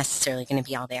necessarily going to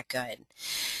be all that good.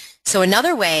 So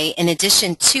another way, in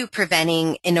addition to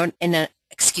preventing,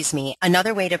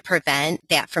 another way to prevent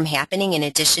that from happening, in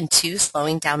addition to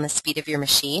slowing down the speed of your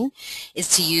machine, is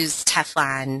to use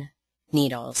Teflon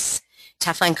needles.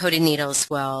 Teflon coated needles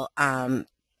will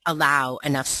allow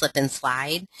enough slip and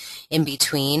slide in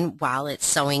between while it's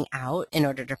sewing out in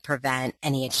order to prevent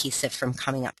any adhesive from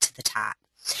coming up to the top.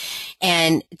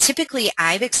 And typically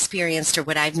I've experienced, or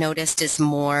what I've noticed, is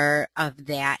more of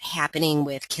that happening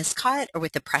with kiss cut or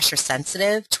with the pressure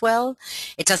sensitive twill.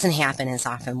 It doesn't happen as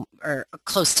often, or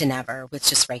close to never, with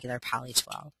just regular poly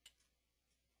twill.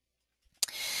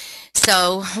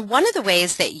 So one of the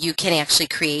ways that you can actually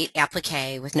create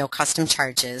applique with no custom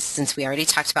charges, since we already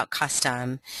talked about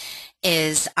custom,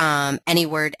 is any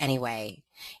word, anyway.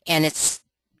 And it's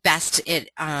best, it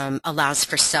allows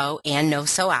for sew and no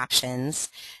sew options,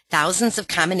 thousands of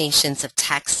combinations of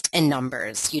text and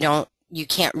numbers. You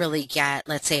can't really get,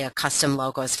 let's say, a custom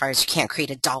logo, as far as you can't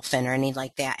create a dolphin or anything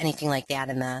like that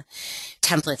in the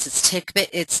templates.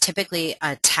 It's typically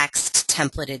a text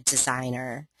templated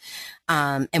designer.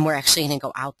 And we're actually going to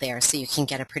go out there so you can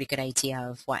get a pretty good idea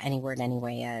of what Any Word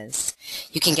Anyway is.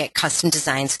 You can get custom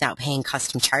designs without paying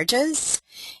custom charges,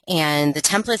 and the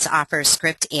templates offer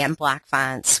script and block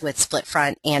fonts with split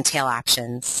front and tail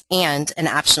options, and an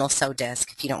optional sew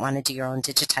disc if you don't want to do your own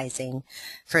digitizing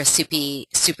for a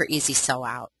super easy sew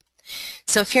out.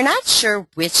 So if you're not sure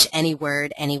which Any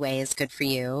Word Anyway is good for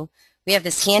you, we have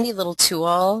this handy little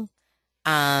tool,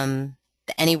 the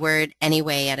Any Word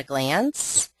Anyway at a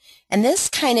Glance. And this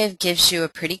kind of gives you a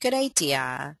pretty good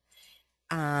idea.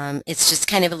 It's just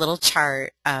kind of a little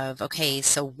chart of, okay,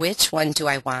 so which one do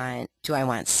I want? Do I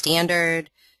want standard?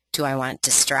 Do I want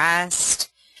distressed?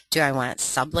 Do I want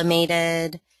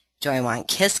sublimated? Do I want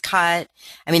kiss cut?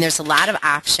 I mean, there's a lot of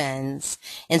options.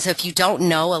 And so if you don't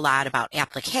know a lot about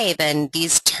applique, then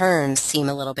these terms seem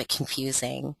a little bit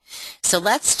confusing. So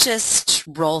let's just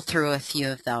roll through a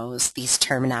few of these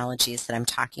terminologies that I'm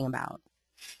talking about.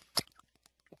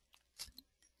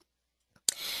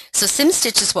 So sim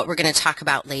stitch is what we're going to talk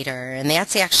about later, and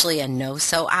that's actually a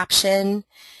no-sew option.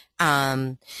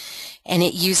 And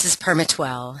it uses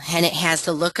perma-twill, and it has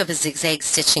the look of a zigzag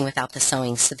stitching without the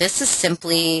sewing. So this is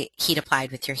simply heat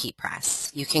applied with your heat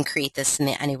press. You can create this in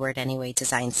the Anywhere Anyway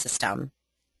design system.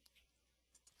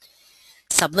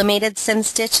 Sublimated sim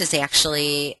stitch is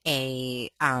actually a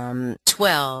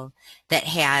twill that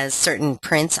has certain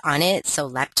prints on it, so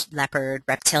leopard,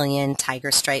 reptilian,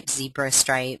 tiger stripe, zebra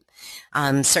stripe,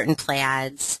 certain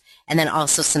plaids, and then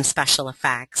also some special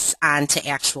effects onto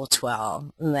actual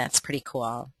twill. And that's pretty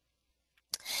cool.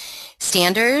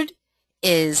 Standard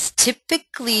is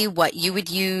typically what you would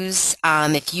use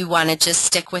if you want to just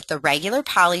stick with the regular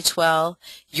poly twill.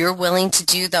 You're willing to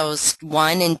do those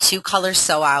 1 and 2 color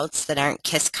sew outs that aren't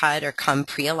kiss cut or come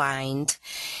pre-aligned.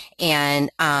 And,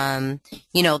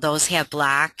 you know, those have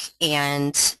block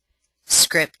and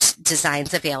script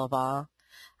designs available.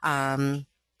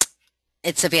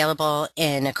 It's available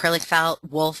in acrylic felt,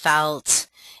 wool felt,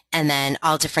 and then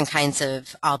all different kinds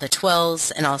of all the twills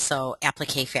and also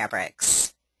applique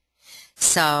fabrics.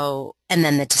 So, and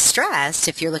then the distressed,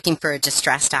 if you're looking for a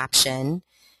distressed option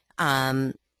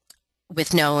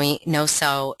with no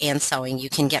sew and sewing, you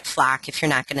can get flock if you're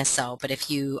not going to sew. But if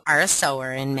you are a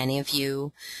sewer, and many of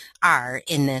you are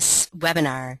in this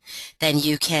webinar, then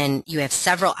you have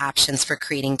several options for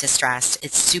creating distressed.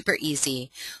 It's super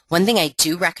easy. One thing I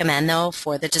do recommend though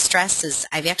for the distress is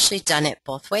I've actually done it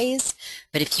both ways,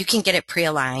 but if you can get it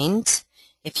pre-aligned,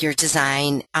 if your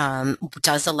design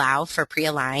does allow for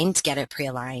pre-aligned, get it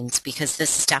pre-aligned, because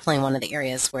this is definitely one of the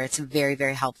areas where it's very,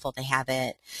 very helpful to have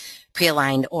it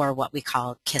pre-aligned or what we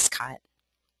call kiss cut.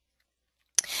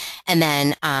 And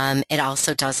then it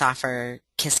also does offer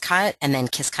kiss cut and then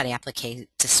kiss cut applique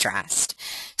distressed.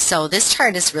 So this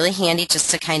chart is really handy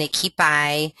just to kind of keep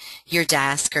by your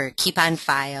desk or keep on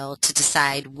file to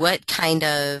decide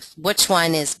which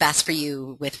one is best for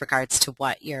you with regards to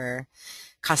what your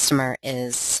customer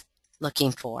is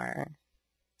looking for.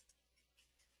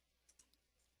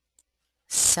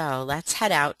 So let's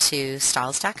head out to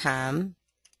stalls.com.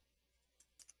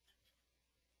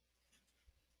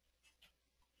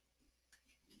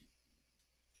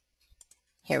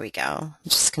 Here we go. I'm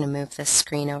just going to move this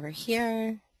screen over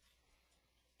here.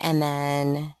 And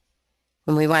then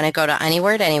when we want to go to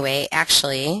Anywhere Anyway,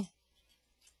 actually,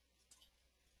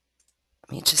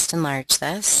 let me just enlarge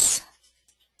this.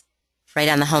 Right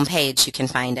on the home page you can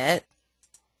find it.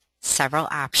 Several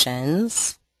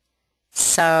options.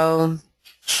 So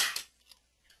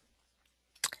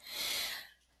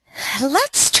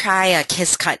let's try a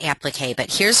kiss cut applique,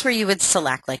 but here's where you would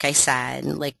select, like I said,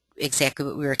 like exactly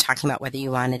what we were talking about, whether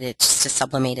you wanted it just a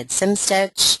sublimated sim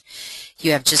stitch.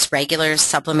 You have just regular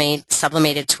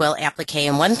sublimated twill applique.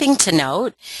 And one thing to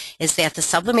note is that the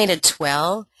sublimated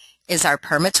twill is our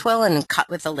perma twill and cut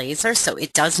with a laser, so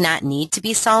it does not need to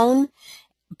be sewn,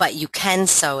 but you can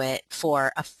sew it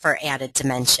for added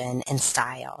dimension and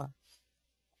style.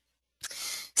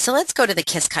 So let's go to the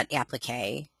kiss cut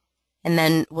applique, and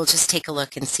then we'll just take a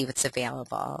look and see what's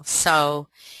available. So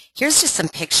here's just some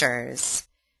pictures.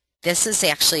 This is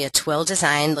actually a twill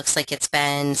design. Looks like it's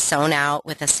been sewn out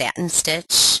with a satin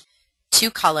stitch,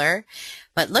 2-color.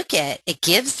 But look it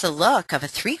gives the look of a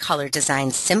 3-color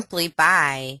design simply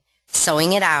by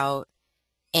sewing it out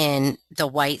in the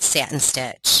white satin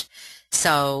stitch.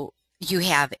 So you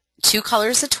have 2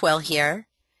 colors of twill here.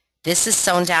 This is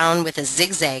sewn down with a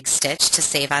zigzag stitch to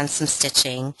save on some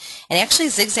stitching. And actually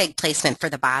zigzag placement for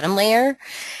the bottom layer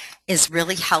is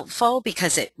really helpful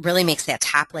because it really makes that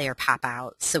top layer pop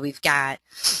out. So we've got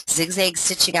zigzag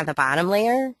stitching on the bottom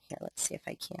layer. Here, let's see if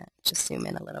I can't just zoom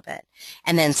in a little bit.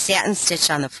 And then satin stitch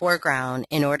on the foreground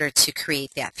in order to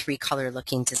create that 3-color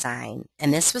looking design.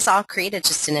 And this was all created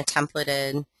just in a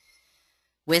templated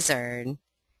wizard.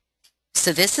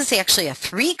 So this is actually a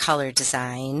 3-color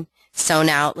design sewn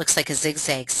out. Looks like a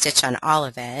zigzag stitch on all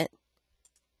of it.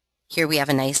 Here we have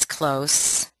a nice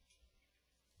close.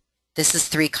 This is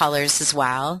 3 colors as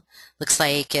well. Looks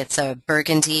like it's a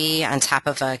burgundy on top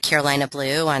of a Carolina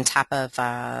blue on top of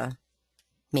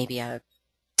maybe a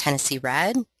Tennessee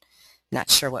red. Not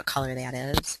sure what color that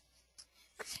is.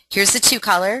 Here's the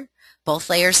 2-color Both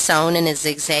layers sewn in a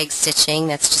zigzag stitching.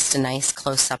 That's just a nice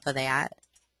close-up of that.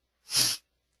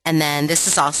 And then this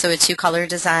is also a two-color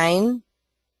design.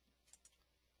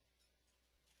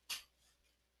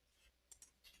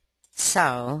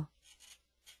 So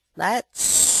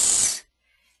let's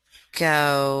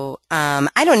go.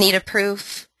 I don't need a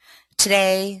proof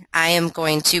today. I am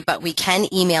going to, but we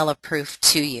can email a proof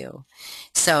to you.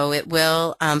 So it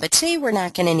will, but today we're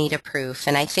not going to need a proof.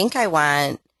 And I think I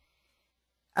want,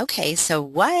 okay, so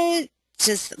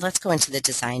let's go into the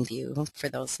design view for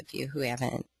those of you who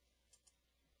haven't.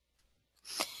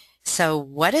 So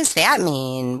what does that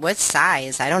mean? What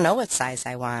size? I don't know what size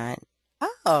I want.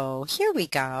 Oh, here we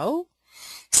go.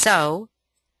 So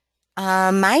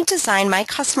my design, my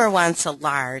customer wants a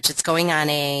large. It's going on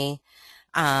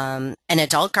an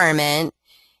adult garment,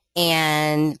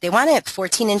 and they want it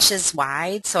 14 inches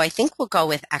wide, so I think we'll go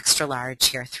with extra large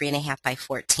here, 3.5 by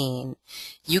 14.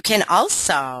 You can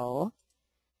also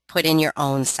put in your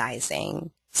own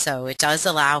sizing, so it does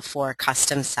allow for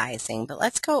custom sizing, but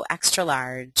let's go extra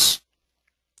large.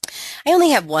 I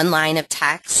only have one line of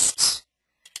text.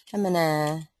 I'm going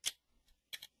to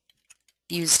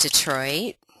use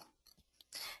Detroit,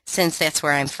 since that's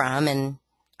where I'm from, and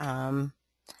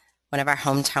one of our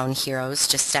hometown heroes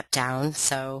just stepped down,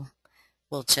 so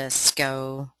we'll just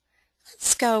go,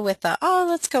 let's go with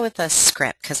a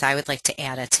script, because I would like to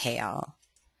add a tail.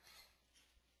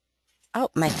 Oh,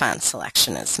 my font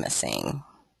selection is missing.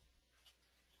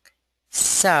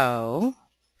 So,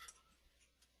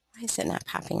 why is it not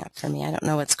popping up for me? I don't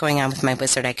know what's going on with my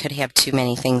wizard. I could have too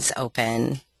many things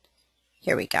open.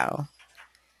 Here we go.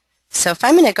 So if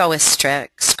I'm going to go with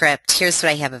script, here's what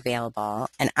I have available.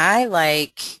 And I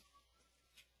like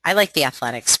the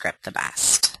athletic script the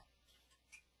best.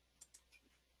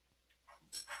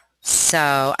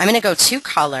 So I'm going to go two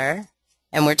color,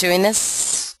 and we're doing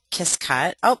this kiss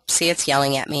cut. Oh, see, it's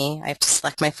yelling at me. I have to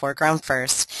select my foreground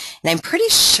first. And I'm pretty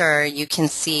sure you can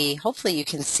see, hopefully you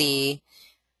can see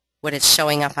what it's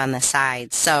showing up on the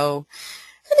side. So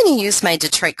I'm going to use my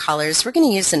Detroit colors. We're going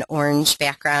to use an orange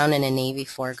background and a navy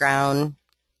foreground.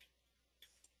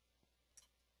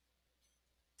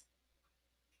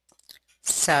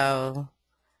 So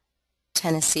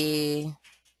Tennessee,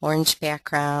 orange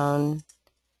background,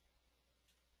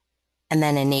 and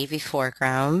then a navy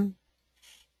foreground.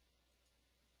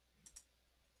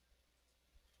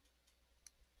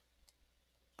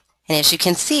 And as you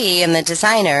can see in the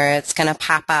designer, it's going to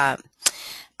pop up.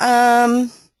 I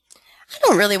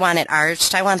don't really want it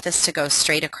arched. I want this to go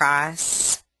straight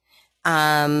across.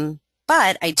 But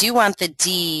I do want the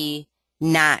D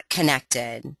not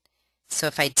connected. So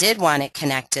if I did want it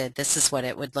connected, this is what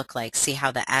it would look like. See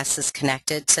how the S is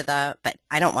connected to the, but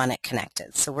I don't want it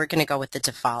connected. So we're going to go with the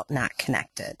default not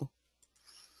connected.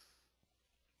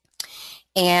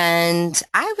 And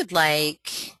I would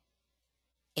like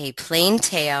a plain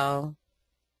tail.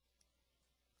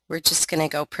 We're just going to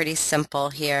go pretty simple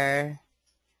here.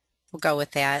 We'll go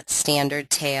with that standard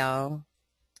tail.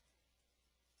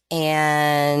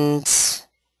 And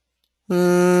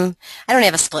I don't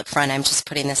have a split front. I'm just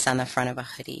putting this on the front of a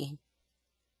hoodie.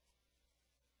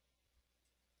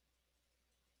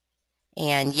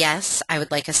 And yes, I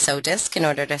would like a sew disc in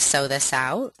order to sew this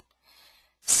out.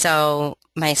 So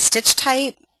my stitch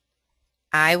type,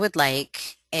 I would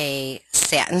like a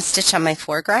satin stitch on my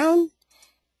foreground,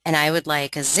 and I would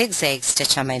like a zigzag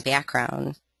stitch on my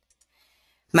background.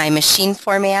 My machine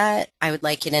format, I would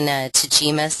like it in a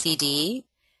Tajima CD.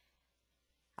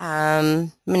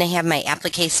 I'm going to have my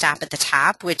applique stop at the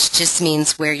top, which just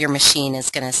means where your machine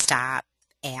is going to stop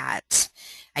at.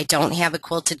 I don't have a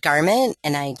quilted garment,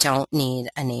 and I don't need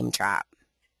a name drop.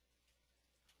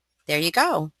 There you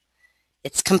go.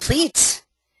 It's complete.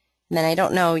 And then I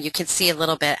don't know, you could see a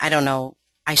little bit, I don't know,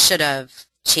 I should have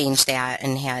changed that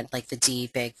and had like the D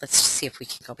big. Let's just see if we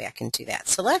can go back and do that.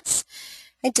 So I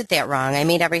did that wrong. I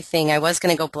made everything, I was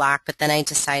going to go block, but then I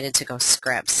decided to go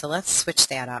script. So let's switch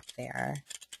that up there.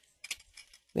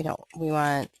 Now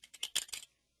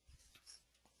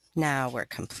we're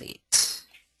complete.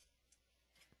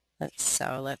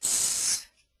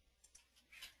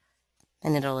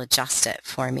 And it'll adjust it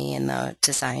for me in the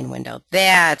design window.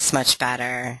 That's much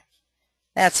better.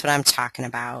 That's what I'm talking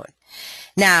about.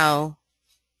 Now,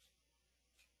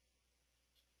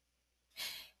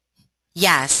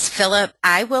 yes, Philip,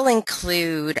 I will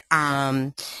include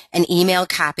an email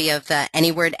copy of the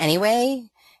Any Word Anyway.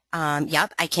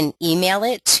 Yep, I can email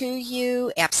it to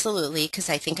you, absolutely, because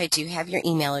I think I do have your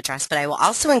email address, but I will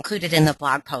also include it in the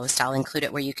blog post. I'll include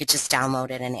it where you could just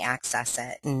download it and access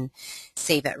it and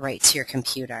save it right to your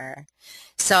computer.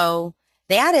 So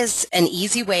that is an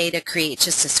easy way to create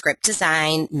just a script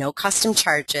design, no custom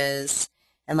charges.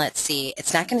 And let's see,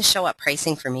 it's not going to show up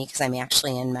pricing for me because I'm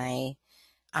actually in my,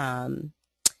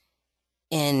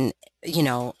 in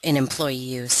employee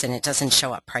use, and it doesn't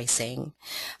show up pricing.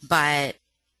 But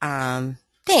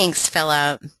thanks,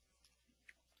 Philip.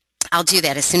 I'll do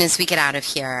that as soon as we get out of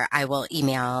here. I will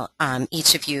email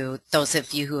each of you, those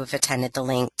of you who have attended, the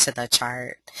link to the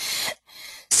chart.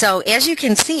 So as you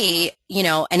can see,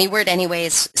 Any Word Anyway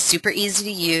is super easy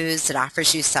to use. It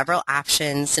offers you several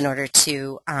options in order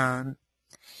to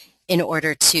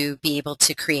be able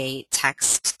to create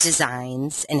text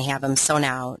designs and have them sewn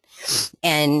out.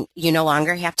 And you no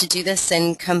longer have to do this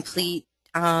in complete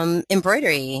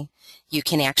embroidery. You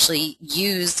can actually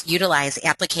utilize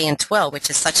applique and twill, which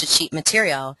is such a cheap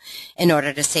material, in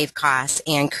order to save costs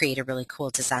and create a really cool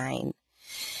design.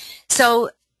 So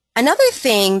another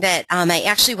thing that I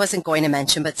actually wasn't going to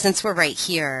mention, but since we're right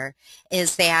here,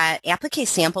 is that applique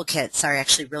sample kits are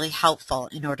actually really helpful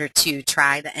in order to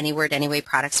try the Any Word Anyway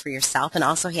products for yourself, and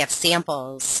also have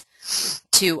samples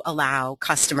to allow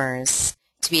customers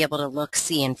to be able to look,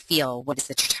 see, and feel what it is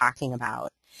that you're talking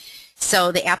about.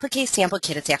 So the applique sample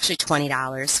kit, it's actually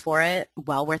 $20 for it,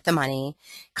 well worth the money.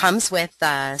 Comes with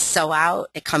the sew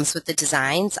out, it comes with the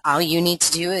designs. All you need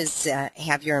to do is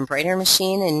have your embroidery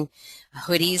machine and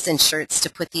hoodies and shirts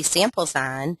to put these samples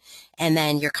on, and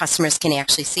then your customers can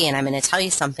actually see. And I'm going to tell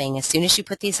you something, as soon as you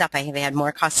put these up, I have had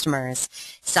more customers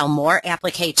sell more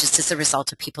applique just as a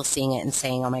result of people seeing it and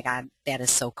saying, oh my God, that is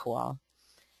so cool.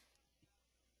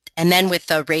 And then with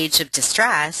the Rage of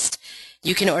Distressed,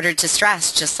 you can order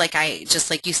distressed just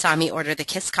like you saw me order the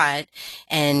cad-cut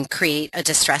and create a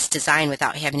distressed design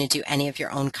without having to do any of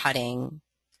your own cutting.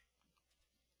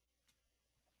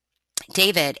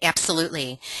 David,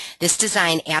 absolutely. This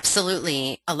design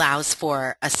absolutely allows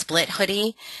for a split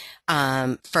hoodie,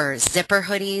 for zipper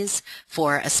hoodies,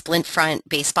 for a splint front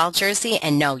baseball jersey,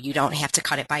 and no, you don't have to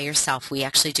cut it by yourself. We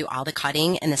actually do all the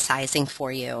cutting and the sizing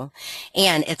for you,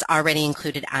 and it's already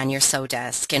included on your sew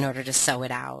disc in order to sew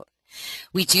it out.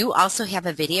 We do also have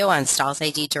a video on Stahls'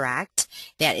 ID Direct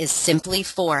that is simply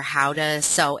for how to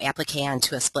sew applique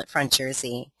onto a split front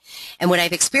jersey. And what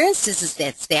I've experienced is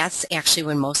that that's actually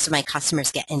when most of my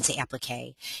customers get into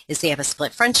applique, is they have a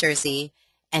split front jersey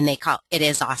and they call. It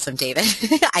is awesome, David.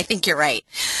 I think you're right.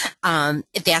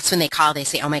 That's when they call. They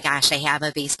say, oh my gosh, I have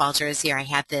a baseball jersey, or I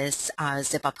have this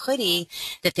zip-up hoodie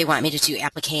that they want me to do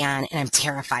applique on, and I'm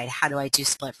terrified. How do I do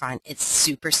split front? It's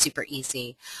super, super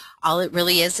easy. All it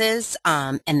really is,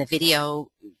 and the video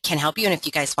can help you, and if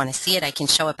you guys want to see it, I can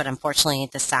show it, but unfortunately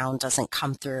the sound doesn't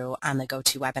come through on the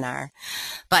GoToWebinar.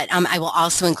 But I will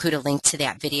also include a link to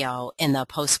that video in the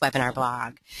post-webinar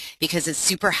blog because it's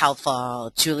super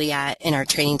helpful. Juliet in our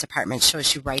training department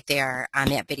shows you right there on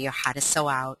that video how to sew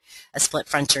out a split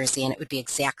front jersey, and it would be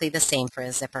exactly the same for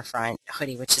a zipper front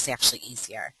hoodie, which is actually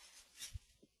easier.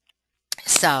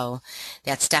 So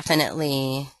that's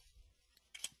definitely,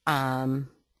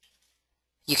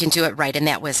 you can do it right in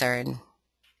that wizard.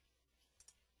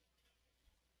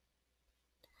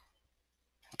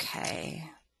 Okay.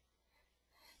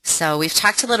 So we've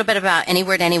talked a little bit about Any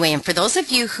Word Anyway, and for those of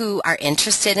you who are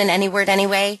interested in Any Word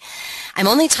Anyway, I'm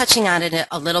only touching on it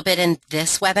a little bit in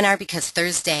this webinar because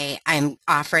Thursday I'm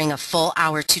offering a full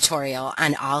hour tutorial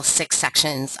on all 6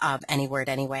 sections of Any Word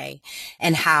Anyway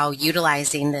and how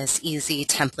utilizing this easy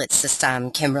template system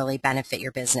can really benefit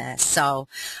your business. So,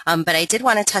 but I did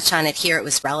want to touch on it here. It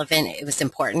was relevant. It was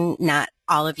important. Not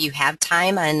all of you have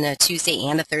time on a Tuesday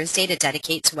and a Thursday to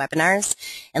dedicate to webinars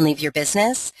and leave your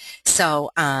business. So,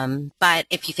 but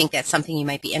if you think that's something you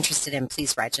might be interested in,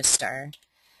 please register.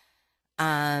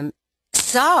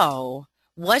 So,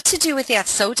 what to do with that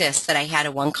sew disc that I had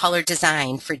a one-color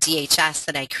design for DHS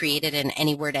that I created in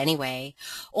Any Word Anyway,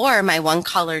 or my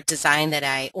one-color design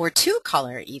that or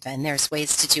two-color even. There's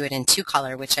ways to do it in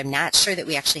two-color, which I'm not sure that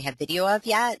we actually have video of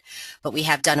yet, but we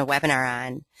have done a webinar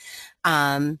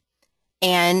on.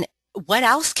 And what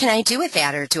else can I do with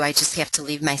that, or do I just have to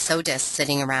leave my sew disc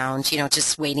sitting around,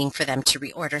 just waiting for them to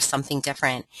reorder something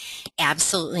different?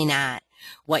 Absolutely not.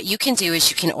 What you can do is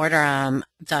you can order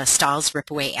the Stahls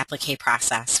Ripaway Applique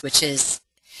process, which is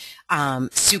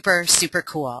super, super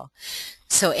cool.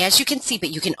 So as you can see,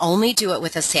 but you can only do it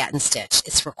with a satin stitch.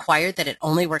 It's required that it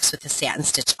only works with a satin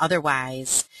stitch.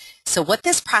 Otherwise, so what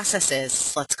this process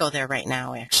is, let's go there right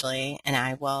now actually, and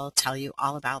I will tell you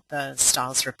all about the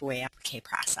Stahls Ripaway Applique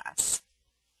process.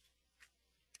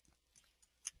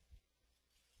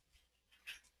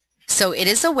 So it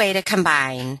is a way to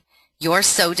combine your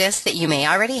sew disc that you may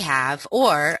already have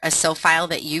or a sew file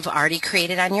that you've already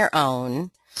created on your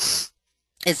own,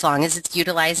 as long as it's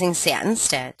utilizing satin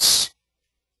stitch,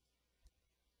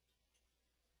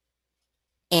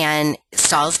 and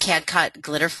installs cad-cut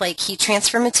glitter flake heat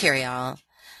transfer material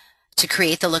to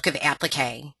create the look of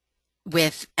applique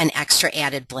with an extra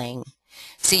added bling.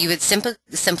 So you would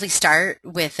simply start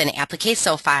with an applique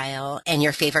sew file and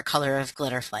your favorite color of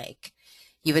glitter flake.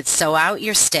 You would sew out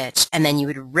your stitch, and then you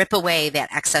would rip away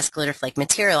that excess glitter flake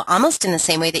material almost in the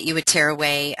same way that you would tear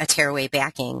away a tearaway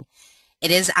backing.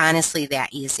 It is honestly that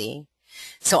easy.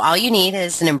 So all you need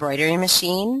is an embroidery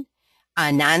machine,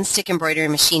 a non-stick embroidery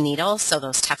machine needle, so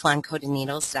those Teflon coated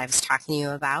needles that I was talking to you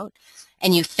about,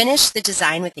 and you finish the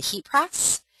design with a heat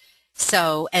press.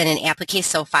 So, and an applique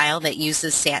sew file that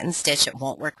uses satin stitch. It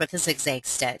won't work with a zigzag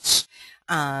stitch.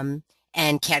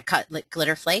 And cad-cut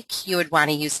glitter flake, you would want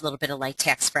to use a little bit of light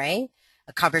tack spray,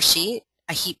 a cover sheet,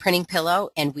 a heat printing pillow,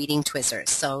 and weeding tweezers.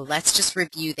 So let's just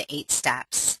review the 8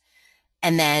 steps.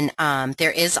 And then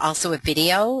there is also a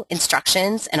video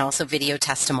instructions and also video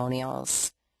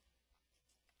testimonials.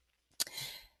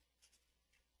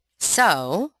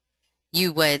 So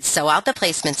you would sew out the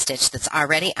placement stitch that's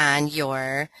already on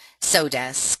your sew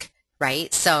disc,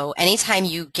 right? So anytime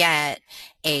you get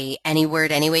a Any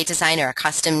Word Anyway design or a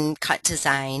custom cut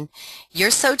design,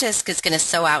 your sew disc is going to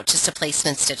sew out just a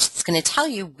placement stitch. It's going to tell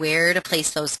you where to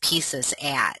place those pieces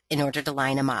at in order to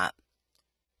line them up.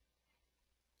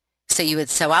 So you would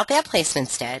sew out that placement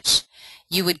stitch.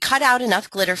 You would cut out enough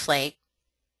glitter flake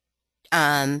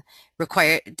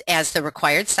required as the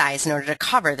required size in order to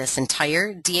cover this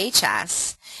entire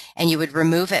DHS, and you would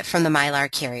remove it from the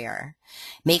Mylar carrier.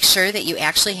 Make sure that you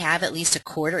actually have at least a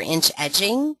 1/4 inch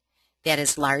edging that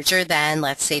is larger than,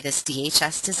 let's say, this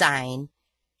DHS design.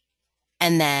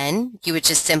 And then you would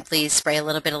just simply spray a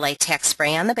little bit of light tack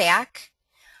spray on the back,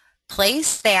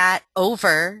 place that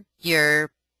over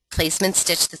your placement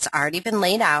stitch that's already been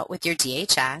laid out with your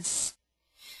DHS.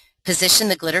 Position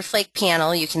the glitter flake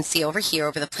panel you can see over here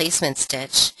over the placement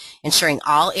stitch, ensuring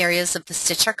all areas of the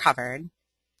stitch are covered.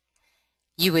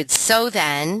 You would sew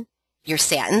then your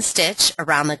satin stitch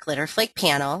around the glitter flake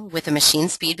panel with a machine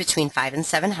speed between 5 and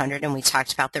 700, and we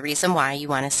talked about the reason why you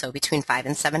want to sew between 5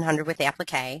 and 700 with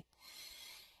applique.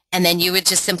 And then you would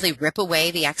just simply rip away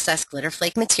the excess glitter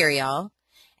flake material,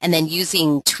 and then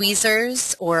using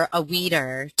tweezers or a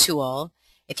weeder tool,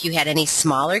 if you had any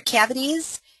smaller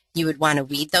cavities, you would want to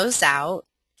weed those out.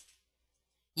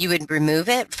 You would remove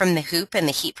it from the hoop and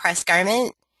the heat press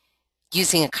garment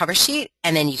using a cover sheet,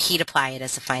 and then you heat apply it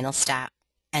as a final step.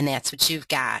 And that's what you've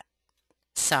got.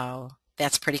 So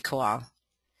that's pretty cool.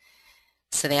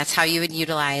 So that's how you would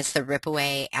utilize the rip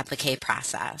away applique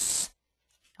process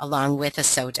along with a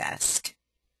sew disc.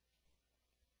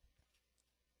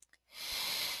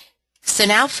 So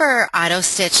now for auto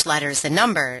stitch letters and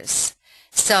numbers.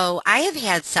 So I have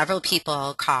had several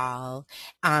people call.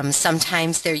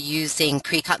 Sometimes they're using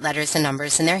pre-cut letters and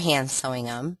numbers and they're hand sewing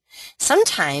them.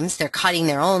 Sometimes they're cutting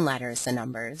their own letters and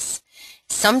numbers.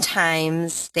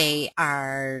 Sometimes they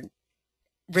are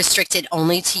restricted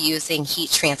only to using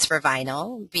heat transfer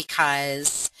vinyl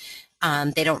because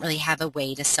they don't really have a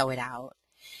way to sew it out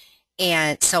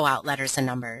and sew out letters and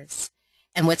numbers.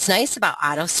 And what's nice about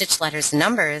auto stitch letters and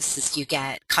numbers is you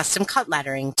get custom cut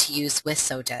lettering to use with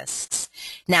sew discs.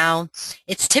 Now,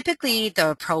 it's typically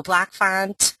the Pro Block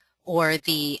font or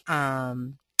the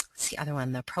what's the other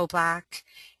one? The Pro Block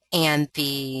and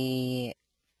the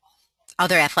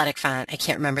other athletic font. I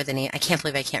can't remember the name. I can't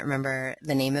believe I can't remember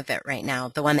the name of it right now.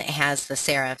 The one that has the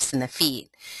serifs and the feet.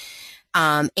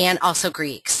 And also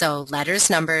Greek. So letters,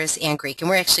 numbers, and Greek. And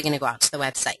we're actually going to go out to the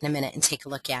website in a minute and take a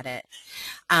look at it.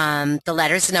 The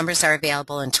letters and numbers are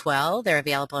available in twill. They're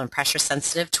available in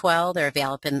pressure-sensitive twill. They're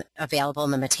available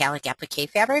in the metallic applique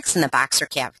fabrics and the boxer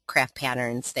craft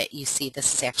patterns that you see.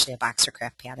 This is actually a boxer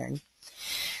craft pattern.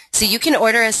 So you can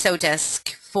order a sew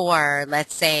disc for,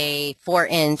 let's say,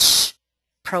 4-inch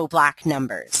Pro Block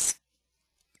numbers.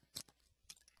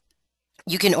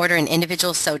 You can order an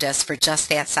individual sew disc for just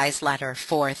that size letter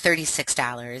for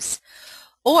 $36.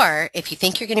 Or, if you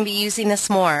think you're going to be using this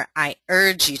more, I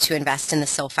urge you to invest in the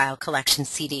Sew File Collection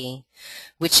CD,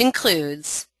 which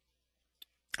includes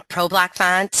Pro Block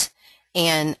font,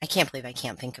 and I can't believe I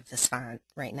can't think of this font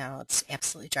right now. It's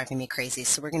absolutely driving me crazy.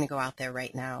 So we're going to go out there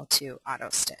right now to Auto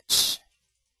Stitch.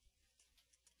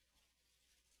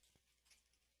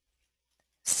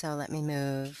 So let me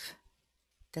move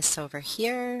this over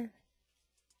here.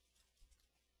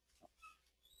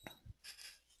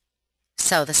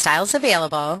 So the styles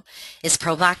available is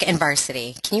Pro Block and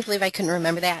Varsity. Can you believe I couldn't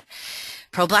remember that?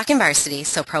 Pro Block and Varsity.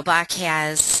 So Pro Block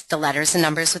has the letters and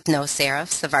numbers with no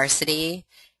serifs. The Varsity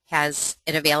has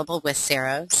it available with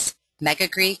serifs, Mega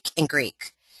Greek, and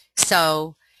Greek.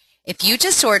 So If you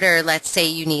just order, let's say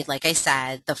you need, like I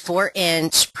said, the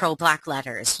 4-inch Pro Block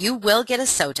letters, you will get a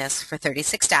sew disc for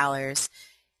 $36,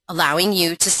 allowing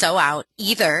you to sew out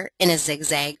either in a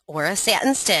zigzag or a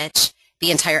satin stitch the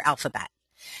entire alphabet.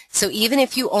 So even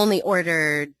if you only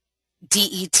ordered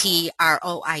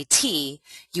DETROIT,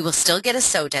 you will still get a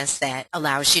sew disc that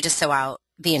allows you to sew out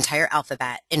the entire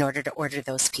alphabet in order to order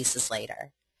those pieces later.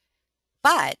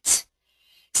 But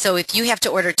so if you have to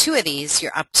order 2 of these,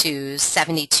 you're up to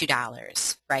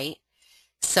 $72, right?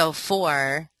 So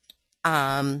for,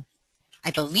 I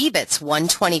believe it's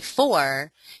 $124,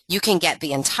 you can get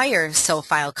the entire Sew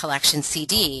File Collection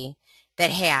CD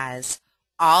that has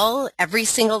every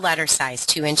single letter size,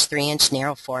 2-inch, 3-inch,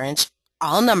 narrow, 4-inch,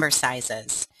 all number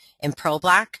sizes in Pro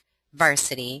Block,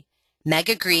 Varsity,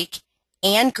 Mega Greek,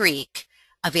 and Greek,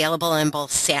 available in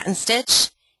both satin stitch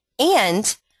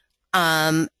and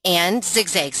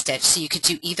zigzag stitch, so you could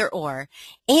do either or.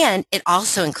 And it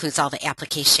also includes all the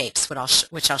applique shapes,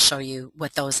 which I'll show you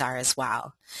what those are as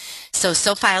well. So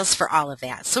sew files for all of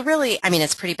that. So really, I mean,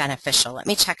 it's pretty beneficial. Let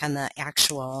me check on the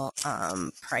actual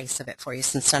price of it for you,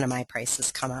 since none of my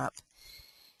prices come up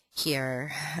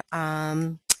here.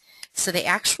 So the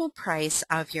actual price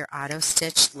of your auto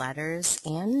stitch letters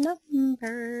and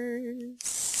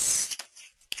numbers,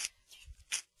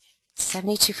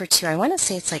 72 for 2. I want to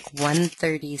say it's like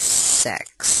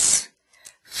 136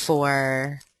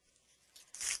 for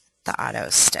the auto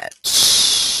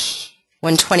stitch.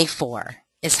 124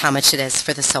 is how much it is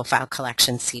for the Sew File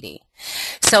Collection CD.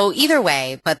 So either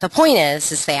way, but the point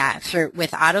is that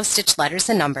with auto stitch letters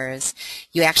and numbers,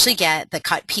 you actually get the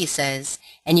cut pieces,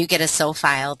 and you get a sew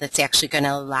file that's actually going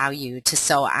to allow you to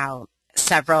sew out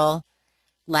several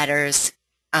letters,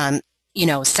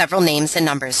 several names and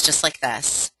numbers, just like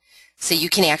this. So you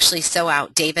can actually sew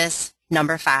out Davis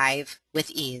number 5 with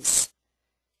ease.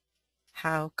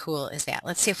 How cool is that?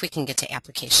 Let's see if we can get to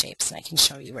applique shapes, and I can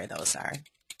show you where those are.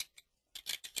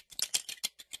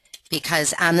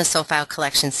 Because on the Sew File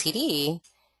Collection CD,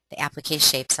 the applique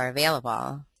shapes are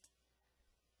available.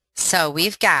 So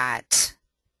we've got,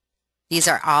 these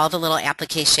are all the little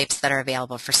applique shapes that are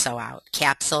available for sew out.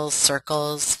 Capsules,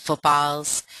 circles,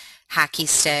 footballs, hockey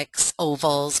sticks,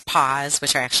 ovals, paws,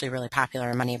 which are actually really popular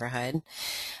in my neighborhood,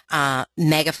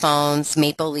 megaphones,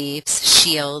 maple leaves,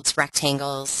 shields,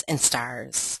 rectangles, and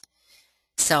stars.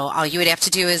 So all you would have to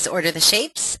do is order the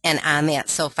shapes, and on that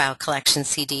Sew File Collection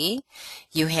CD,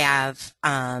 you have,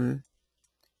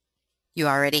 you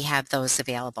already have those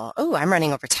available. Oh, I'm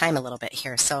running over time a little bit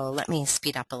here, so let me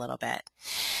speed up a little bit.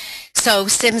 So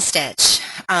SimStitch.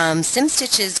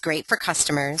 SimStitch is great for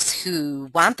customers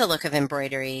who want the look of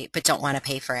embroidery but don't want to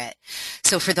pay for it.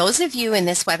 So for those of you in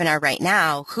this webinar right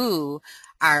now who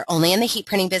are only in the heat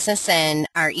printing business and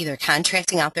are either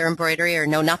contracting out their embroidery or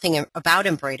know nothing about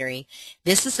embroidery,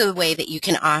 this is the way that you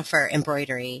can offer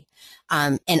embroidery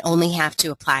and only have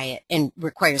to apply it, and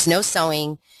requires no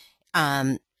sewing,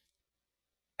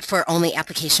 for only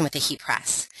application with a heat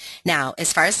press. Now,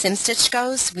 as far as SimStitch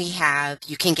goes,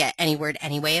 you can get Any Word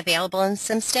Anyway available in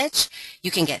SimStitch. You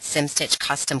can get SimStitch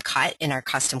Custom Cut in our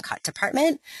Custom Cut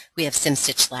department. We have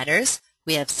SimStitch Letters.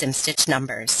 We have SimStitch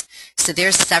Numbers. So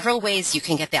there's several ways you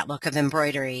can get that look of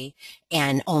embroidery,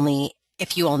 and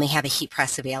if you only have a heat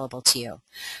press available to you.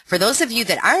 For those of you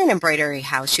that are an embroidery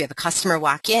house, you have a customer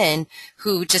walk in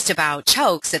who just about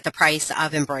chokes at the price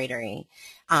of embroidery.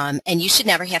 And you should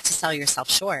never have to sell yourself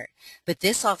short. But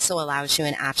this also allows you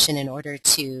an option in order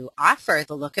to offer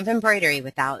the look of embroidery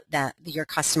without your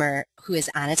customer who is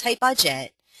on a tight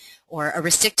budget or a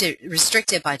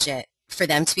restricted budget, for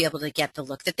them to be able to get the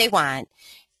look that they want,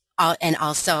 and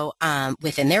also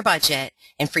within their budget,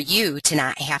 and for you to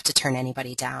not have to turn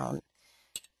anybody down.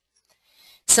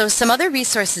 So some other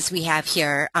resources we have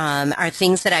here are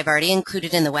things that I've already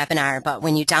included in the webinar, but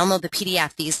when you download the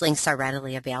PDF, these links are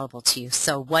readily available to you.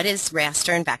 So what is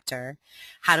raster and vector,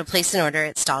 how to place an order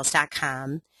at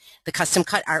stalls.com, the custom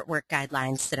cut artwork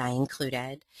guidelines that I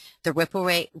included, the rip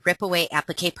away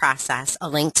applique process, a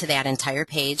link to that entire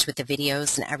page with the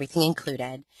videos and everything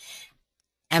included,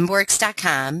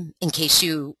 mbworks.com in case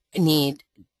you need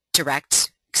direct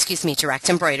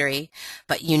embroidery,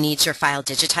 but you need your file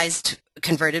digitized,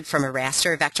 converted from a raster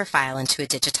or vector file into a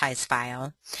digitized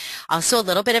file. Also a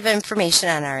little bit of information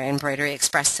on our Embroidery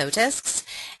Express sew discs,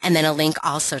 and then a link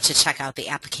also to check out the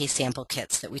applique sample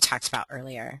kits that we talked about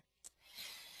earlier.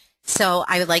 So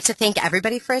I would like to thank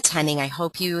everybody for attending. I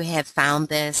hope you have found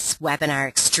this webinar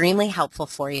extremely helpful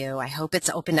for you. I hope it's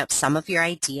opened up some of your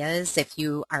ideas if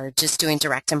you are just doing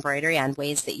direct embroidery, on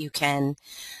ways that you can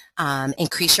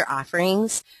increase your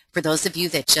offerings. For those of you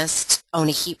that just own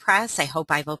a heat press, I hope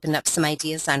I've opened up some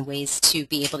ideas on ways to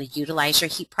be able to utilize your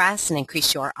heat press and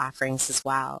increase your offerings as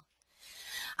well.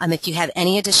 If you have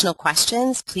any additional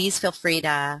questions, please feel free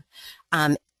to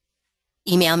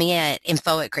email me at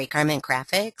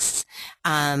info@greatgarmentgraphics,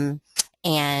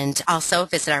 and also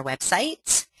visit our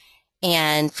website.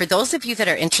 And for those of you that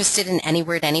are interested in Any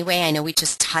Word Anyway, I know we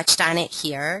just touched on it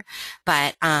here,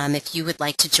 but if you would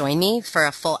like to join me for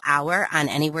a full hour on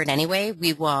Any Word Anyway,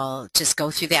 we will just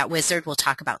go through that wizard. We'll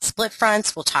talk about split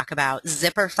fronts. We'll talk about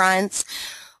zipper fronts.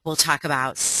 We'll talk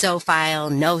about sew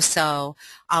file, no sew,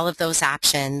 all of those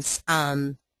options.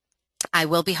 I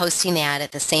will be hosting that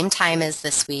at the same time as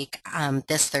this week,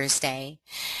 this Thursday.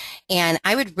 And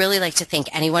I would really like to thank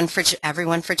everyone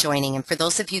for joining. And for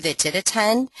those of you that did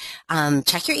attend,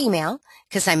 check your email,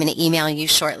 because I'm going to email you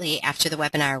shortly after the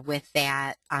webinar with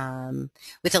that,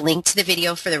 with a link to the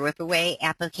video for the Rip Away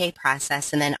applique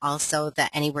process, and then also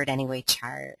the Any Word Anyway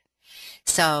chart.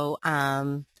 So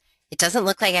it doesn't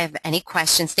look like I have any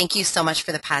questions. Thank you so much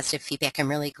for the positive feedback. I'm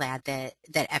really glad that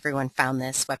everyone found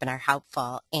this webinar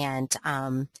helpful. And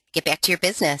get back to your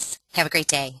business. Have a great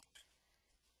day.